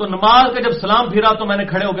 تو نماز کا جب سلام پھرا تو میں نے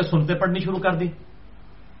کھڑے ہو کے سنتے پڑھنی شروع کر دی۔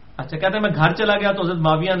 اچھا، کہتے ہیں میں گھر چلا گیا تو حضرت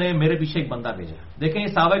معاویہ نے میرے پیچھے ایک بندہ بھیجا۔ دیکھیں یہ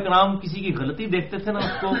صحابہ کرام کسی کی غلطی دیکھتے تھے نا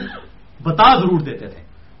اس کو بتا ضرور دیتے تھے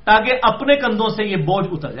تاکہ اپنے کندھوں سے یہ بوجھ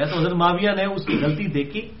اتر جائے۔ تو حضرت معاویہ نے اس کی غلطی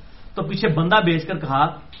دیکھی تو پیچھے بندہ بھیج کر کہا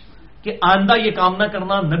کہ آئندہ یہ کام نہ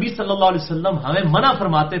کرنا، نبی صلی اللہ علیہ وسلم ہمیں منع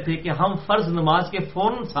فرماتے تھے کہ ہم فرض نماز کے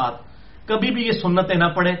فوراً ساتھ کبھی بھی یہ سنتیں نہ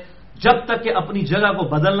پڑھیں جب تک کہ اپنی جگہ کو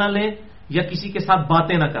بدل نہ لیں یا کسی کے ساتھ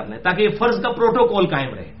باتیں نہ کر لیں، تاکہ یہ فرض کا پروٹوکول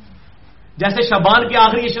قائم رہے۔ جیسے شعبان کے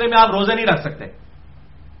آخری عشرے میں آپ روزے نہیں رکھ سکتے،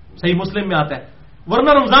 صحیح مسلم میں آتا ہے،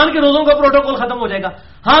 ورنہ رمضان کے روزوں کا پروٹوکول ختم ہو جائے گا۔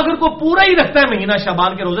 ہاں اگر کوئی پورا ہی رکھتا ہے مہینہ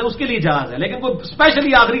شعبان کے روزے اس کے لیے جائز ہے، لیکن کوئی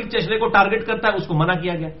اسپیشلی آخری عشرے کو ٹارگٹ کرتا ہے اس کو منع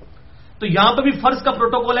کیا گیا۔ تو یہاں پہ بھی فرض کا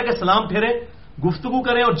پروٹوکول ہے کہ سلام پھیریں، گفتگو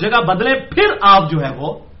کریں اور جگہ بدلیں، پھر آپ جو ہے وہ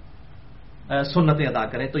سنتیں ادا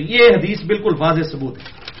کریں۔ تو یہ حدیث بالکل واضح ثبوت ہے۔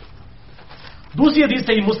 دوسری حدیث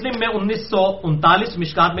صحیح مسلم میں 1939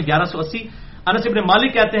 مشکات میں 1180، انس بن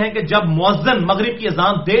مالک کہتے ہیں کہ جب مؤذن مغرب کی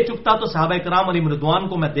اذان دے چکتا تو صحابہ کرام علیہ رضوان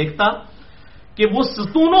کو میں دیکھتا کہ وہ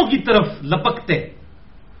ستونوں کی طرف لپکتے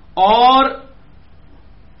اور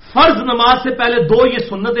فرض نماز سے پہلے 2 یہ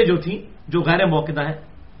سنتیں جو تھیں جو غیر موقعہ ہیں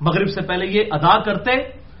مغرب سے پہلے یہ ادا کرتے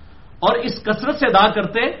اور اس کثرت سے ادا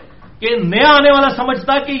کرتے کہ نیا آنے والا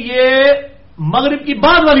سمجھتا کہ یہ مغرب کی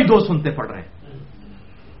بعد والی 2 سنتے پڑھ رہے ہیں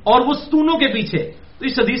اور وہ ستونوں کے پیچھے۔ تو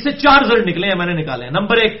اس حدیث سے 4 رزلٹ نکلے ہیں، میں نے نکالے ہیں۔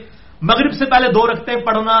 نمبر 1، مغرب سے پہلے 2 رکھتے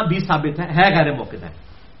پڑھنا بھی ثابت ہے غیر موقعہ ہے۔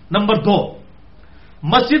 نمبر 2،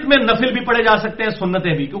 مسجد میں نفل بھی پڑھے جا سکتے ہیں،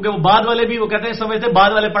 سنتیں بھی، کیونکہ وہ بعد والے بھی وہ کہتے ہیں سمجھتے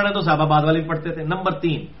بعد والے پڑھ رہے ہیں تو صحابہ بعد والے بھی پڑھتے تھے۔ نمبر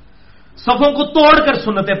 3، صفوں کو توڑ کر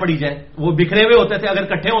سنتیں پڑھی جائیں، وہ بکھرے ہوئے ہوتے تھے، اگر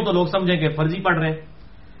کٹھے ہوں تو لوگ سمجھیں کہ فرضی پڑھ رہے ہیں۔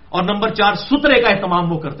 اور نمبر 4، سترے کا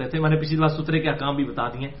اہتمام وہ کرتے تھے، میں نے پچھلی بار سترے کے احکام بھی بتا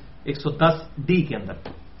دیے 110D کے اندر۔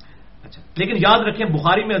 اچھا، لیکن یاد رکھیں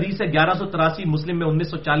بخاری میں حدیث ہے 1183، مسلم میں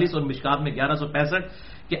 1940 اور مشکات میں 1165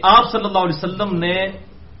 کہ آپ صلی اللہ علیہ وسلم نے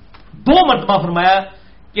 2 مرتبہ فرمایا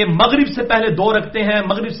کہ مغرب سے پہلے 2 رکھتے ہیں،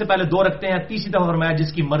 مغرب سے پہلے 2 رکھتے ہیں، تیسری دفعہ فرمایا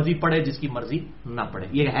جس کی مرضی پڑھے جس کی مرضی نہ پڑھے۔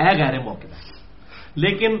 یہ ہے غیر موقعہ،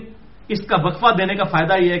 لیکن اس کا وقفہ دینے کا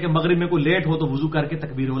فائدہ یہ ہے کہ مغرب میں کوئی لیٹ ہو تو وضو کر کے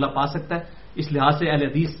تکبیر اولا پا سکتا ہے، اس لحاظ سے اہل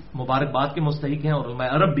حدیث مبارکباد کے مستحق ہیں اور علماء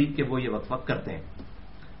عرب بھی کہ وہ یہ وقفہ کرتے ہیں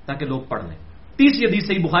تاکہ لوگ پڑھ لیں۔ تیسری حدیث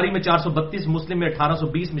صحیح بخاری میں 432، مسلم میں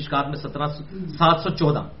 1820، مشکات میں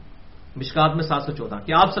 714 مشکات میں 714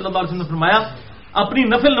 کہ آپ صلی اللہ علیہ وسلم نے فرمایا اپنی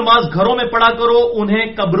نفل نماز گھروں میں پڑھا کرو، انہیں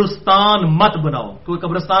قبرستان مت بناؤ، کیونکہ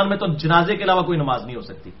قبرستان میں تو جنازے کے علاوہ کوئی نماز نہیں ہو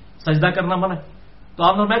سکتی، سجدہ کرنا منع ہے۔ تو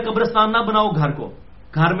آپ نے فرمایا قبرستان نہ بناؤ گھر کو،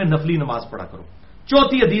 گھر میں نفلی نماز پڑھا کرو۔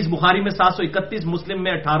 چوتھی حدیث بخاری میں 731، مسلم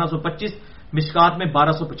میں 1825، مشکات میں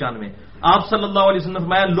 1295 آپ صلی اللہ علیہ وسلم نے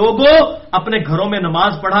فرمایا لوگوں اپنے گھروں میں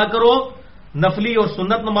نماز پڑھا کرو، نفلی اور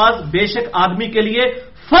سنت نماز، بے شک آدمی کے لیے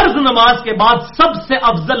فرض نماز کے بعد سب سے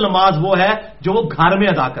افضل نماز وہ ہے جو وہ گھر میں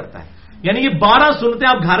ادا کرتا ہے، یعنی یہ 12 سنتیں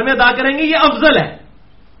آپ گھر میں ادا کریں گے یہ افضل ہے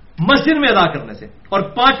مسجد میں ادا کرنے سے۔ اور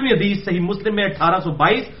 5ویں حدیث صحیح مسلم میں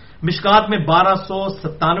 1822، مشکات میں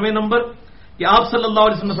 1297 نمبر کہ آپ صلی اللہ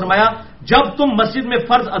علیہ وسلم نے فرمایا جب تم مسجد میں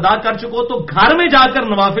فرض ادا کر چکو تو گھر میں جا کر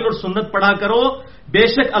نوافل اور سنت پڑھا کرو، بے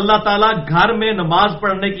شک اللہ تعالیٰ گھر میں نماز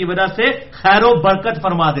پڑھنے کی وجہ سے خیر و برکت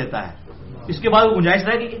فرما دیتا ہے۔ اس کے بعد گنجائش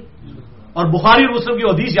رہ گئی ہے۔ اور بخاری اور مسلم کی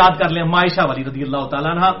حدیث یاد کر لیں، عائشہ والی رضی اللہ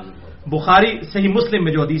تعالیٰ عنہ بخاری صحیح مسلم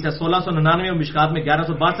میں جو حدیث ہے 1699 اور مشکات میں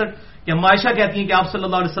 1162 کہ اما عائشہ کہتی ہیں کہ آپ صلی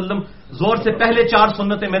اللہ علیہ وسلم زور سے پہلے 4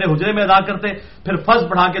 سنتیں میرے حجرے میں ادا کرتے، پھر فرض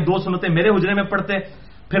پڑھا کے 2 سنتیں میرے حجرے میں پڑھتے،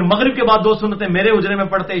 پھر مغرب کے بعد 2 سنتیں میرے حجرے میں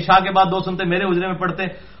پڑھتے، عشاء کے بعد 2 سنتیں میرے حجرے میں پڑھتے،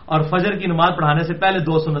 اور فجر کی نماز پڑھانے سے پہلے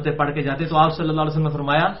 2 سنتیں پڑھ کے جاتے. تو آپ صلی اللہ علیہ وسلم نے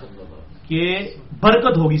فرمایا کہ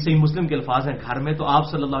برکت ہوگی. صحیح مسلم کے الفاظ ہیں گھر میں، تو آپ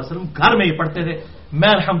صلی اللہ علیہ وسلم گھر میں ہی پڑھتے تھے. میں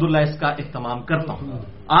الحمدللہ اس کا اہتمام کرتا ہوں،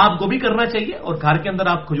 آپ کو بھی کرنا چاہیے. اور گھر کے اندر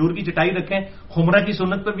آپ کھجور کی چٹائی رکھیں، خمرہ کی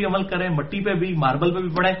سنت پہ بھی عمل کریں، مٹی پہ بھی، ماربل پہ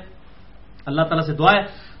بھی پڑھیں. اللہ تعالیٰ سے دعا ہے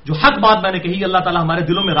جو حق بات میں نے کہی اللہ تعالیٰ ہمارے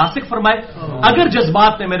دلوں میں راسخ فرمائے. اگر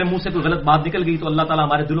جذبات میں میرے منہ سے کوئی غلط بات نکل گئی تو اللہ تعالیٰ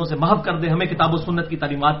ہمارے دلوں سے محو کر دے، ہمیں کتاب و سنت کی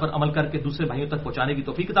تعلیمات پر عمل کر کے دوسرے بھائیوں تک پہنچانے کی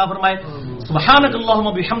توفیق عطا فرمائے. سبحانک اللہم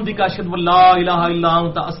بحمدک اشہد ان لا الہ الا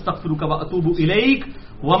انت استغفرک واتوب الیک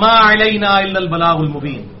وما علینا الا البلاغ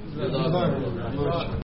المبین.